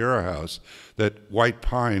Guerra house, that white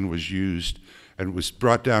pine was used and was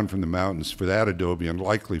brought down from the mountains for that Adobe and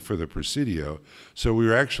likely for the Presidio. So we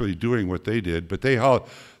were actually doing what they did, but they hauled,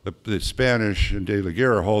 the Spanish and De La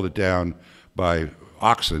Guerra hauled it down by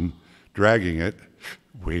oxen, dragging it.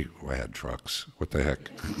 We had trucks. What the heck?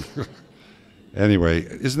 Anyway,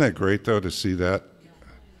 isn't that great, though, to see that?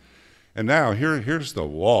 And now here's the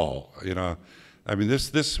wall. You know, I mean,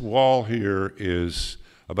 this wall here is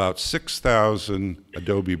about 6,000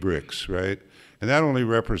 Adobe bricks, right? And that only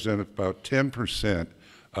represented about 10%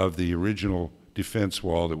 of the original defense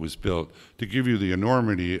wall that was built, to give you the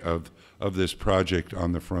enormity of this project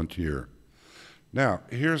on the frontier. Now,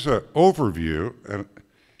 here's an overview. And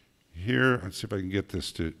here, let's see if I can get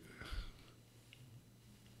this to...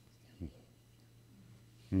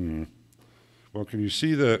 Well, can you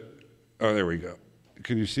see the... Oh, there we go.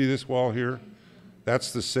 Can you see this wall here?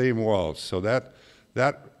 That's the same wall. So that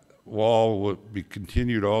wall will be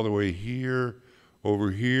continued all the way here,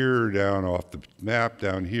 over here, down off the map,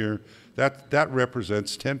 down here. That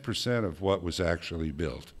represents 10% of what was actually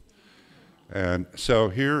built. And so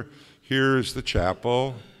here's the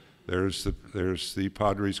chapel. There's the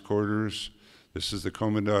Padres' quarters. This is the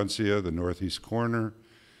Comandancia, the northeast corner.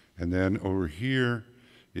 And then over here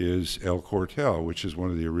is El Cuartel, which is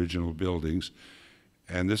one of the original buildings.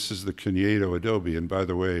 And this is the Cañedo Adobe. And by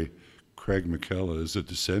the way, Craig McKellar is a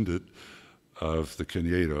descendant of the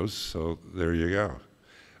Cañedos, so there you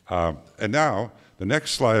go. And now, the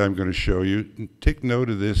next slide I'm going to show you, take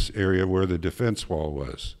note of this area where the defense wall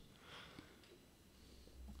was.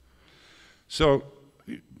 So,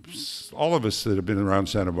 all of us that have been around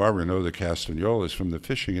Santa Barbara know the Castagnolas from the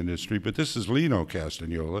fishing industry, but this is Lino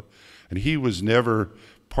Castagnola, and he was never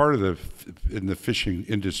part of in the fishing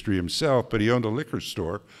industry himself, but he owned a liquor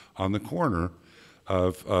store on the corner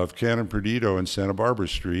of Canon Perdido and Santa Barbara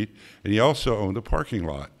Street, and he also owned a parking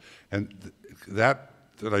lot. And that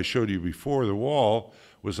I showed you before, the wall,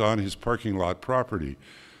 was on his parking lot property.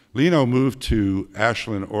 Lino moved to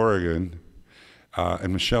Ashland, Oregon,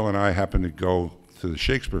 and Michelle and I happened to go to the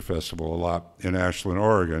Shakespeare Festival a lot in Ashland,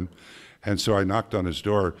 Oregon, and so I knocked on his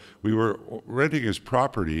door. We were renting his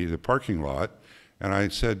property, the parking lot, and I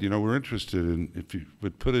said, you know, we're interested in, if you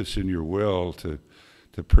would put us in your will to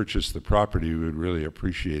purchase the property, we would really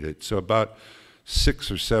appreciate it. So about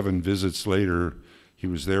 6 or 7 visits later, he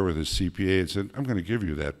was there with his CPA and said, I'm going to give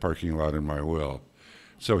you that parking lot in my will.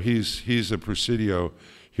 So he's a Presidio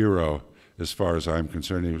hero as far as I'm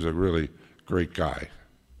concerned. He was a really great guy.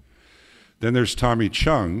 Then there's Tommy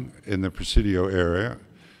Chung in the Presidio area.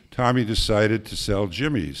 Tommy decided to sell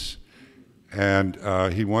Jimmy's, and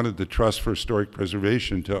he wanted the Trust for Historic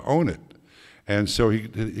Preservation to own it. And so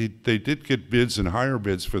they did get bids and higher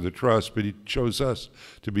bids for the trust, but he chose us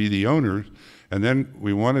to be the owners. And then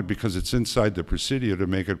we wanted, because it's inside the Presidio, to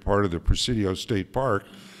make it part of the Presidio State Park.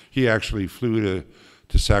 He actually flew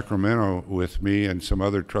to Sacramento with me and some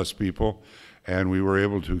other trust people, and we were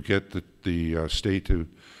able to get the state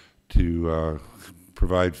to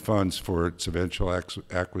provide funds for its eventual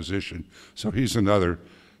acquisition. So he's another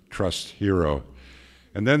trust hero.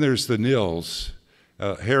 And then there's the Nils.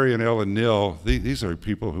 Harry and Ellen Nill, these are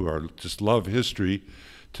people who just love history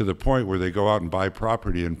to the point where they go out and buy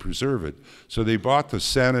property and preserve it. So they bought the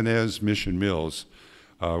San Ynez Mission Mills,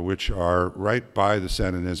 which are right by the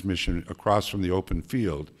San Ynez Mission across from the open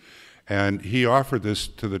field. And he offered this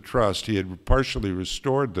to the trust. He had partially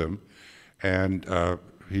restored them, and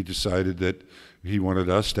he decided that he wanted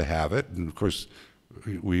us to have it. And of course,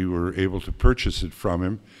 we were able to purchase it from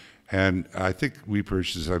him. And I think we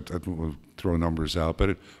purchased, I don't want to throw numbers out,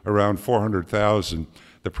 but around $400,000.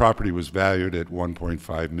 The property was valued at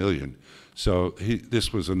 $1.5 million. So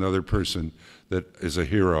this was another person that is a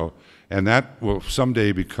hero, and that will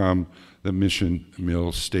someday become the Mission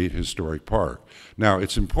Mills State Historic Park. Now,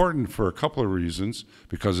 it's important for a couple of reasons,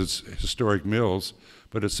 because it's historic mills,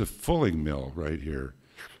 but it's a fulling mill right here.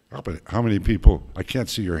 How many people, I can't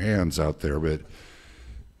see your hands out there, but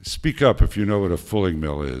speak up if you know what a fulling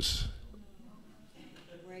mill is.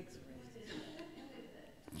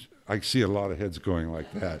 I see a lot of heads going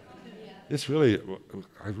like that. It's really,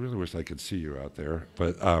 I really wish I could see you out there.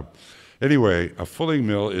 But anyway, a fulling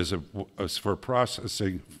mill is for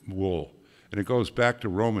processing wool. And it goes back to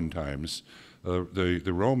Roman times. The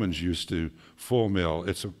Romans used to full mill.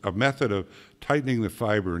 It's a method of tightening the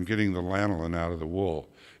fiber and getting the lanolin out of the wool.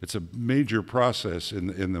 It's a major process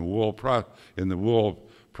in the wool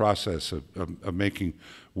process of making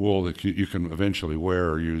wool that you can eventually wear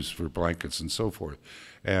or use for blankets and so forth.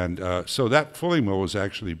 And so that fulling mill was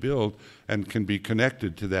actually built and can be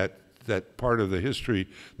connected to that part of the history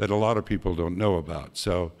that a lot of people don't know about.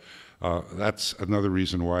 So that's another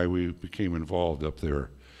reason why we became involved up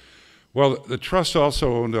there. Well, the trust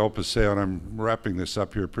also owned El Paseo, and I'm wrapping this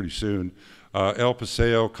up here pretty soon. El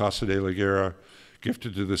Paseo, Casa de la Guerra,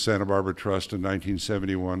 gifted to the Santa Barbara Trust in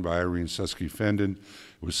 1971 by Irene Susky-Fendon.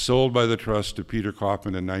 It was sold by the trust to Peter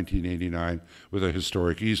Kaufman in 1989 with a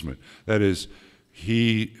historic easement. That is,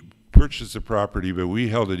 he purchased the property, but we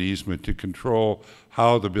held an easement to control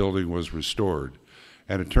how the building was restored.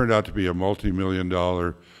 And it turned out to be a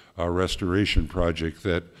multi-million-dollar restoration project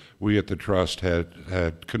that we at the trust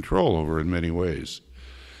had control over in many ways.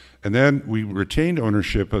 And then we retained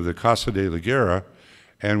ownership of the Casa de la Guerra,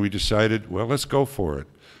 and we decided, well, let's go for it.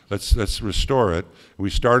 Let's restore it.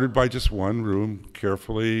 We started by just one room,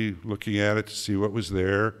 carefully looking at it to see what was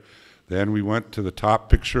there. Then we went to the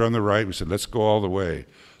top picture on the right. We said, let's go all the way.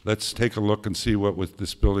 Let's take a look and see what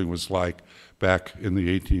this building was like back in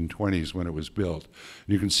the 1820s when it was built.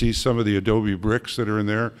 And you can see some of the Adobe bricks that are in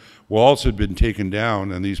there. Walls had been taken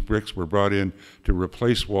down, and these bricks were brought in to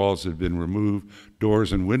replace walls that had been removed.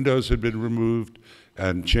 Doors and windows had been removed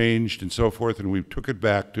and changed and so forth, and we took it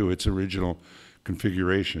back to its original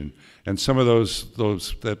configuration. And some of those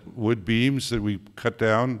that wood beams that we cut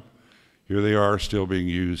down, here they are still being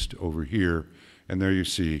used over here. And there you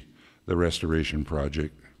see the restoration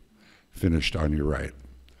project finished on your right.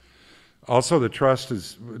 Also, the trust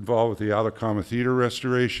is involved with the Alacama Theater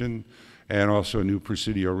restoration and also a new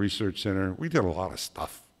Presidio Research Center. We did a lot of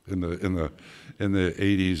stuff in the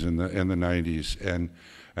 80s and the 90s,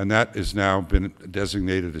 and that has now been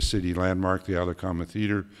designated a city landmark, the Alacama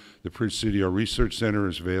Theater. The Presidio Research Center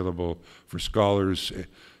is available for scholars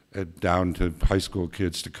down to high school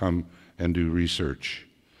kids to come and do research.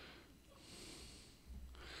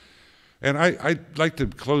 And I'd like to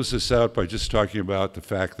close this out by just talking about the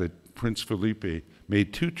fact that Prince Felipe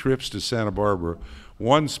made 2 trips to Santa Barbara,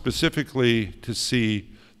 one specifically to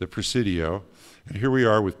see the Presidio. And here we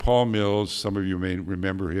are with Paul Mills. Some of you may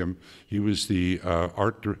remember him. He was the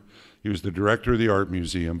director of the art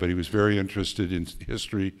museum, but he was very interested in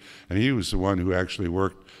history, and he was the one who actually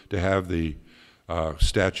worked to have the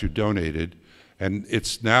statue donated. And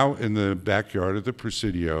it's now in the backyard of the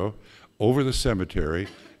Presidio, over the cemetery,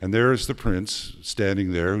 and there is the prince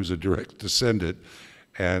standing there, who's a direct descendant,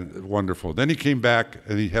 and wonderful. Then he came back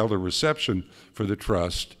and he held a reception for the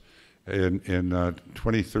trust in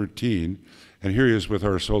 2013, and here he is with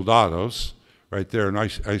our soldados right there, and I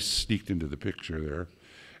sneaked into the picture there.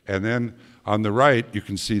 And then on the right, you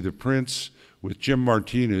can see the prince with Jim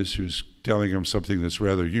Martinez, who's telling him something that's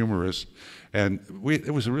rather humorous. And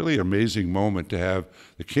it was a really amazing moment to have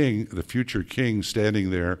the king, the future king,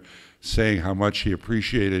 standing there saying how much he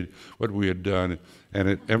appreciated what we had done. And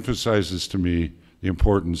it emphasizes to me the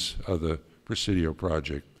importance of the Presidio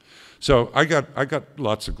project. So I got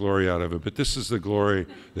lots of glory out of it, but this is the glory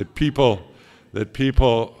that people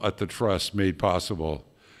at the trust made possible.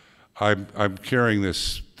 I'm carrying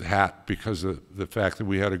this hat because of the fact that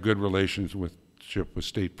we had a good relationship with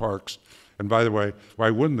state parks. And by the way, why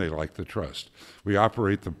wouldn't they like the trust? We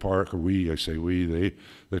operate the park, or we, I say we,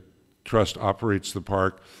 the trust operates the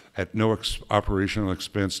park at no operational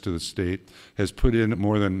expense to the state, has put in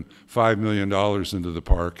more than $5 million into the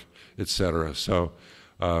park, et cetera. So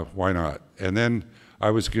why not? And then I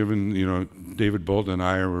was given, you know, David Bolton and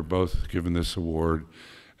I were both given this award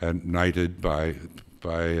and knighted by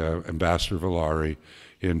Ambassador Villari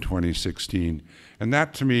in 2016. And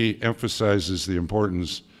that, to me, emphasizes the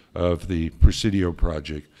importance of the Presidio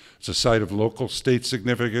project. It's a site of local state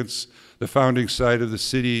significance, the founding site of the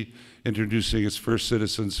city, introducing its first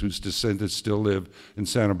citizens whose descendants still live in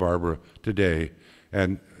Santa Barbara today.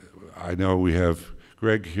 And I know we have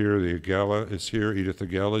Greg here, the Agella is here, Edith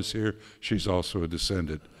Agella is here. She's also a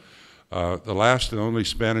descendant. The last and only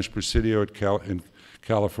Spanish Presidio in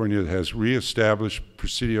California that has reestablished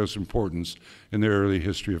Presidio's importance in the early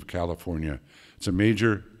history of California. It's a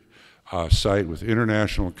major site with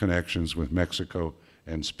international connections with Mexico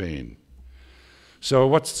and Spain. So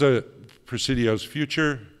what's the Presidio's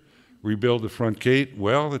future? Rebuild the front gate?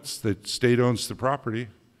 Well, it's the state owns the property.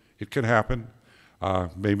 It can happen.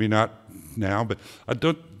 Maybe not now, but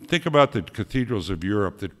don't think about the cathedrals of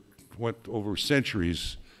Europe that went over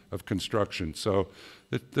centuries of construction. So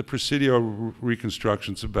the Presidio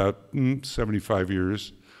reconstruction's about 75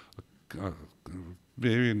 years.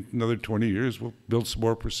 Maybe in another 20 years, we'll build some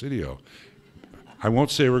more Presidio. I won't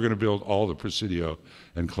say we're going to build all the Presidio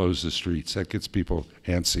and close the streets. That gets people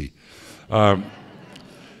antsy.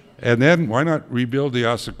 And then why not rebuild the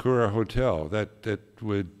Asakura Hotel? That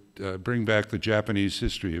would bring back the Japanese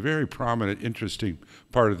history, a very prominent, interesting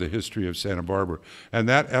part of the history of Santa Barbara. And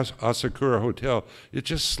that Asakura Hotel, it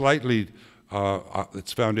just slightly,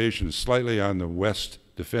 its foundation is slightly on the west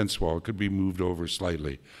defense wall. It could be moved over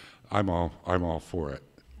slightly. I'm all for it.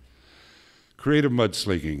 Creative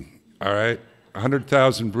mudslinging, all right?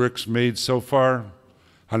 100,000 bricks made so far,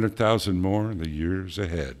 100,000 more in the years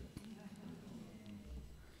ahead.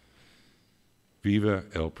 Viva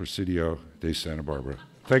el Presidio de Santa Barbara.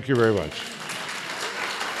 Thank you very much.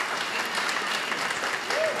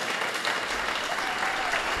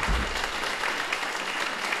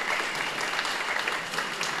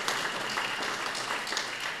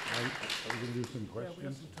 Are we going to do some questions? We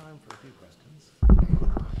have some time for a few questions.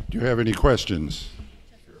 Do you have any questions?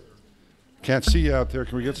 Can't see you out there.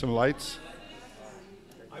 Can we get some lights?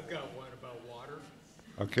 I've got one about water.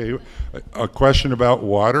 Okay, a question about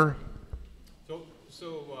water?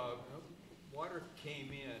 So water came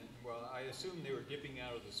in, well, I assume they were dipping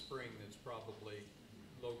out of the spring that's probably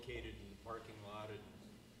located in the parking lot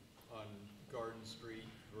on Garden Street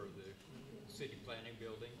or the city planning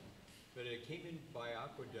building. But it came in by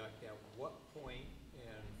aqueduct at what point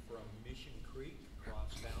and from Mission Creek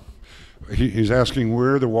across town? He's asking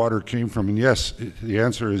where the water came from, and yes, the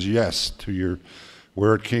answer is yes to your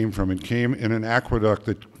where it came from. It came in an aqueduct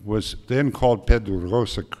that was then called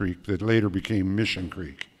Pedrosa Creek that later became Mission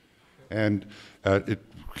Creek. And it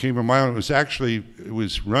came a mile, it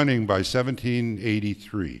was running by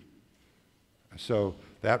 1783. So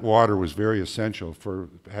that water was very essential for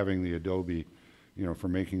having the Adobe, for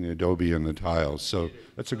making the Adobe and the tiles. So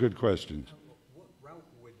that's a good question. What route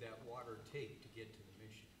would that water take to get to the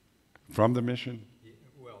mission? From the mission? Yeah,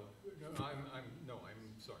 well, I'm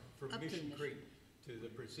sorry. From Mission Creek to the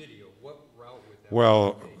Presidio, what route would that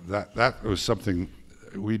Well, water take? that was something,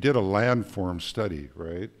 we did a landform study,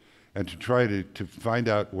 right? And to try to find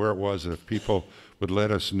out where it was, and if people would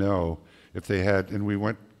let us know if they had, and we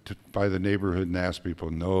went by the neighborhood and asked people,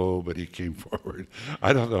 nobody came forward.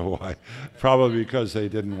 I don't know why. Probably because they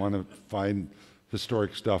didn't want to find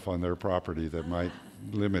historic stuff on their property that might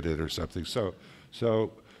limit it or something. So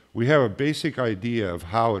we have a basic idea of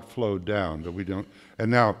how it flowed down, but we don't. And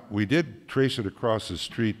now we did trace it across the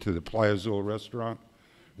street to the Playa Azul restaurant.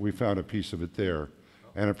 We found a piece of it there,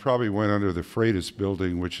 and it probably went under the Freitas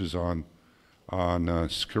building, which is on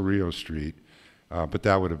Carrillo Street, but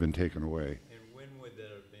that would have been taken away. And when would that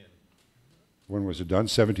have been? When was it done?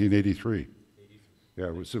 1783. Yeah,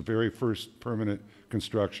 it was the very first permanent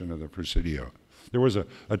construction of the Presidio. There was a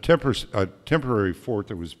temporary fort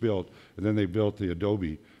that was built, and then they built the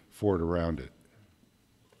Adobe fort around it.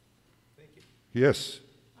 Thank you. Yes?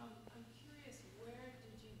 I'm curious, where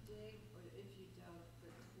did you dig, or if you dug,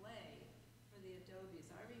 the clay for the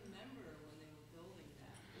Adobes? I remember when they were building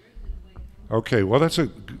that. Where did the clay come from? Okay, well, that's a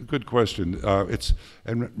good question.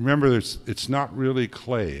 And remember, it's not really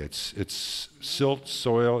clay. It's silt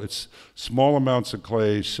soil. It's small amounts of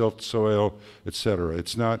clay, silt soil, etc.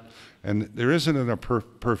 It's not, and there isn't a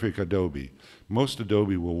perfect Adobe. Most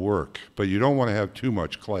Adobe will work, but you don't want to have too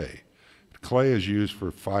much clay. Clay is used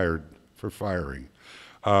for firing.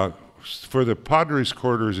 For the Padres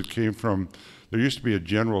quarters, it came from, there used to be a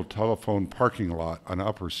General Telephone parking lot on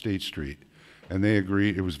Upper State Street, and they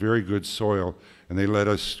agreed it was very good soil, and they let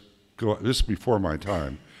us go, this is before my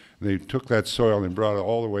time, and they took that soil and brought it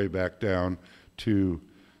all the way back down to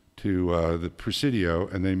the Presidio,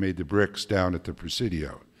 and they made the bricks down at the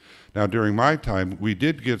Presidio. Now, during my time, we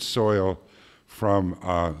did get soil from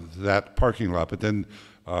that parking lot, but then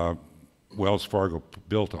Wells Fargo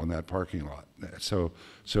built on that parking lot. So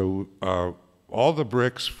all the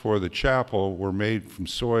bricks for the chapel were made from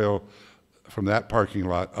soil from that parking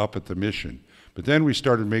lot up at the Mission. But then we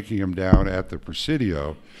started making them down at the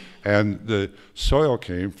Presidio, and the soil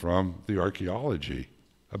came from the archaeology.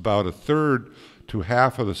 About a third to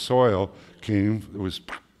half of the soil was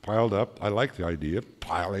piled up. I like the idea of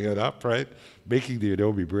piling it up, right? Making the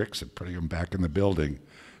Adobe bricks and putting them back in the building.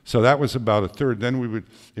 So that was about a third. Then we would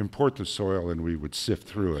import the soil and we would sift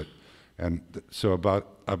through it. And so about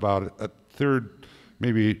a third,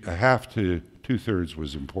 maybe a half to 2/3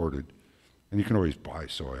 was imported. And you can always buy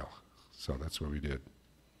soil. So that's what we did.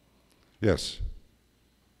 Yes?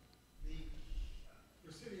 The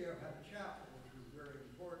Presidio had a chapel, which was very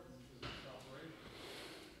important to this operation,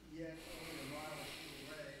 yet only a mile or two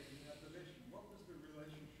away you have the Mission. What was the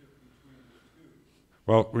relationship between the two?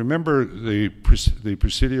 Well, remember the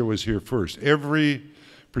Presidio was here first. Every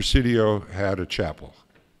Presidio had a chapel.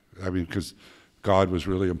 I mean, because God was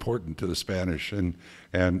really important to the Spanish, and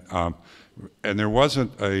there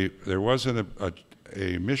wasn't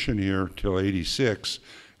a mission here till '86,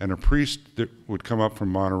 and a priest that would come up from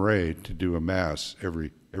Monterey to do a mass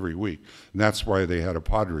every week, and that's why they had a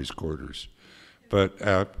Padres quarters. But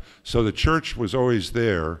so the church was always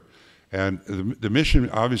there, and the mission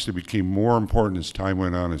obviously became more important as time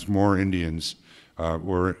went on, as more Indians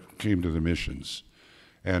where it came to the missions.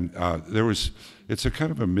 And it's a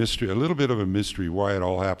kind of a mystery, a little bit of a mystery why it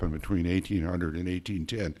all happened between 1800 and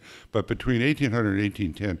 1810. But between 1800 and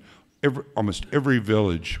 1810, almost every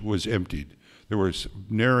village was emptied. There was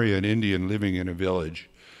nary an Indian living in a village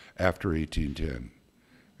after 1810.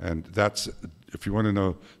 And that's, if you want to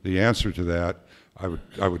know the answer to that,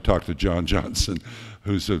 I would talk to John Johnson,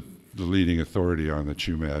 who's the leading authority on the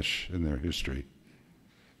Chumash and their history.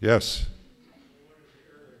 Yes?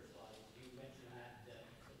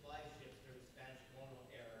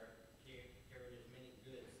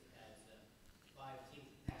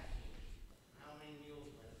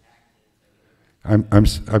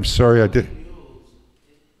 I'm sorry, I did.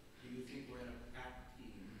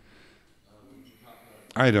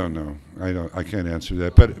 I don't know. I can't answer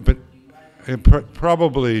that. But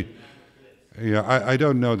probably, yeah. I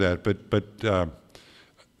don't know that. But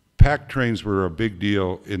pack trains were a big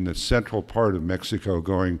deal in the central part of Mexico,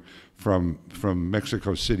 going from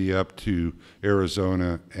Mexico City up to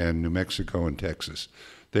Arizona and New Mexico and Texas.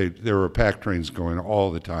 There were pack trains going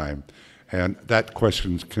all the time. And that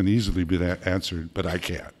question can easily be answered, but I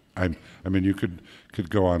can't. I mean, you could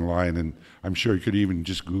go online, and I'm sure you could even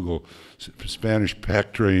just Google Spanish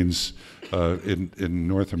pack trains in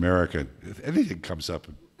North America. If anything comes up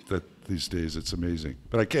these days, it's amazing.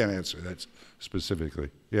 But I can't answer that specifically.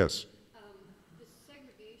 Yes? The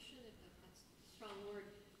segregation, if that's a strong word,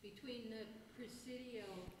 between the Presidio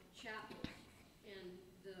chapel and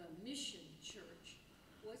the mission church,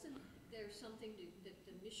 wasn't there something that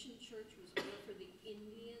the mission church was more for the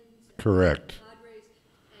Indians? Correct. Padres,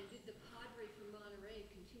 and did the padre from Monterey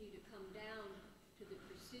continue to come down to the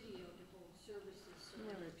Presidio to hold services? So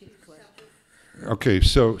two separate. Okay,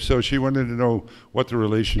 so she wanted to know what the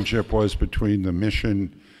relationship was between the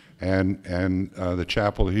mission and the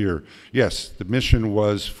chapel here. Yes, the mission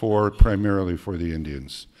was primarily for the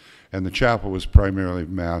Indians, and the chapel was primarily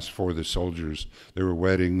mass for the soldiers. There were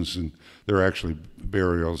weddings, and there were actually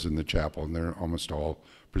burials in the chapel, and they're almost all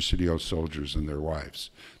Presidio soldiers and their wives.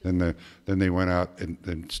 Then they went out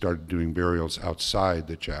and started doing burials outside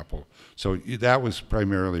the chapel. So that was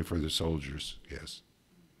primarily for the soldiers. Yes.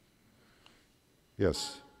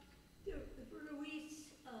 Yes. The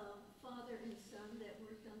Ruiz father and son that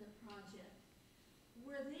worked on the project,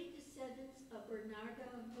 were they descendants of Bernardo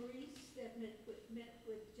Ruiz that met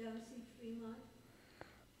with John C. Fremont?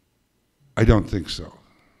 I don't think so.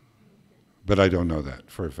 But I don't know that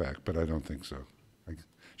for a fact, but I don't think so.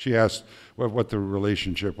 She asked what the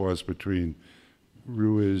relationship was between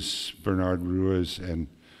Ruiz, Bernard Ruiz, and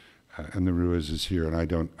the Ruizes here, and I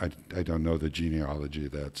don't know the genealogy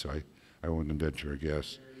of that, so I wouldn't venture a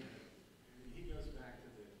guess. He goes back to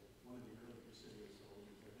one of the early Presidio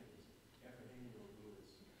soldiers, I think it was Efgenio Ruiz,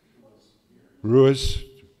 who was here. Ruiz?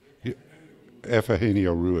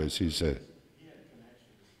 Efgenio Ruiz, he said. He had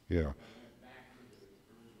connections. Yeah. Back to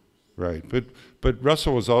the original. Right, but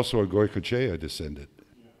Russell was also a Goycochea descendant.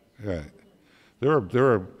 Yeah. There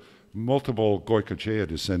are multiple Goycochea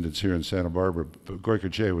descendants here in Santa Barbara. But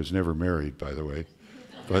Goycochea was never married, by the way.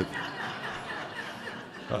 But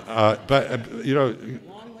you know,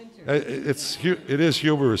 it is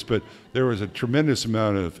humorous. But there was a tremendous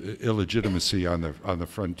amount of illegitimacy on the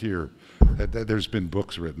frontier. There's been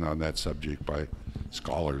books written on that subject by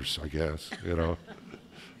scholars, I guess. You know.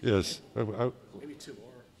 Yes. Maybe two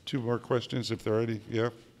more. Two more questions, if there are any. Yeah.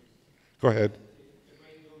 Go ahead.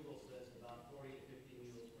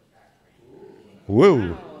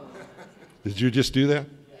 Whoa. Did you just do that?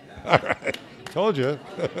 All right. Told you.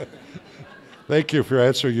 Thank you for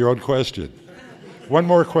answering your own question. One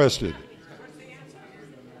more question.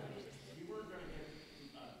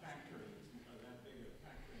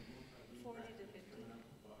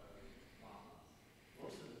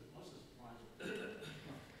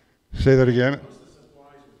 Say that again? Most of the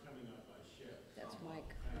supplies were coming up by ship. That's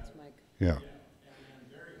Mike. Yeah. And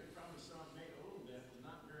from the south, maybe a little bit, but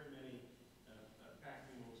not very many pack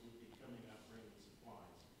mules would be coming up bringing supplies.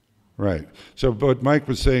 Right. So what Mike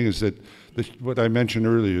was saying is that what I mentioned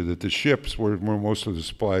earlier, that the ships were where most of the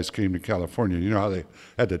supplies came to California. You know how they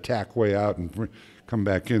had to tack way out and come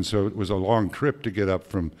back in. So it was a long trip to get up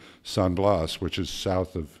from San Blas, which is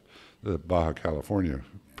south of the Baja California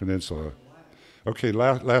Peninsula. Okay,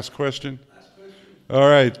 last question? Last question. All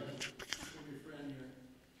right. From your friend here.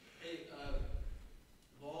 Hey, of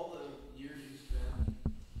all the years you spent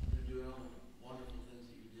doing all the wonderful things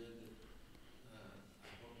that you did that I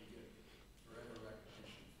hope you get forever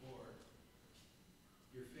recognition for,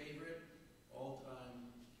 your favorite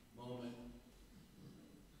all-time moment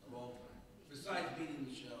of all time, besides beating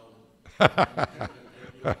the show.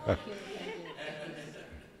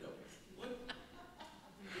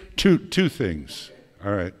 Two things.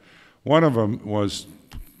 All right. One of them was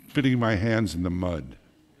putting my hands in the mud.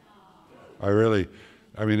 I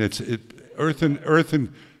mean, earth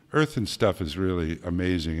and stuff is really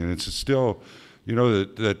amazing, and it's still, you know,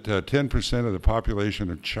 that 10% of the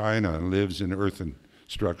population of China lives in earthen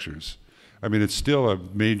structures. I mean, it's still a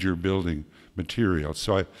major building material.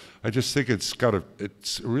 So I just think it's a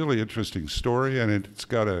really interesting story, and it's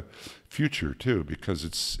got a future too, because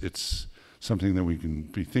it's something that we can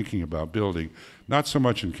be thinking about building. Not so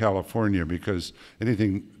much in California, because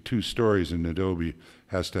anything 2 stories in Adobe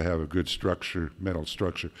has to have a good structure, metal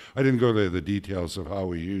structure. I didn't go to the details of how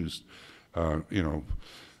we used,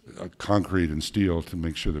 concrete and steel to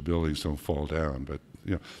make sure the buildings don't fall down. But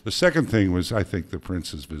the second thing was, I think, the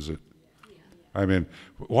Prince's visit. I mean,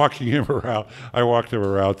 walking him around, I walked him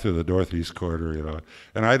around to the northeast corner,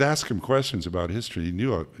 and I'd ask him questions about history. He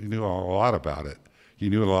knew a lot about it. He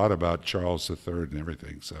knew a lot about Charles III and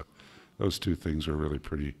everything. So those 2 things were really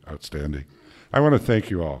pretty outstanding. I want to thank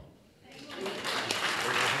you all.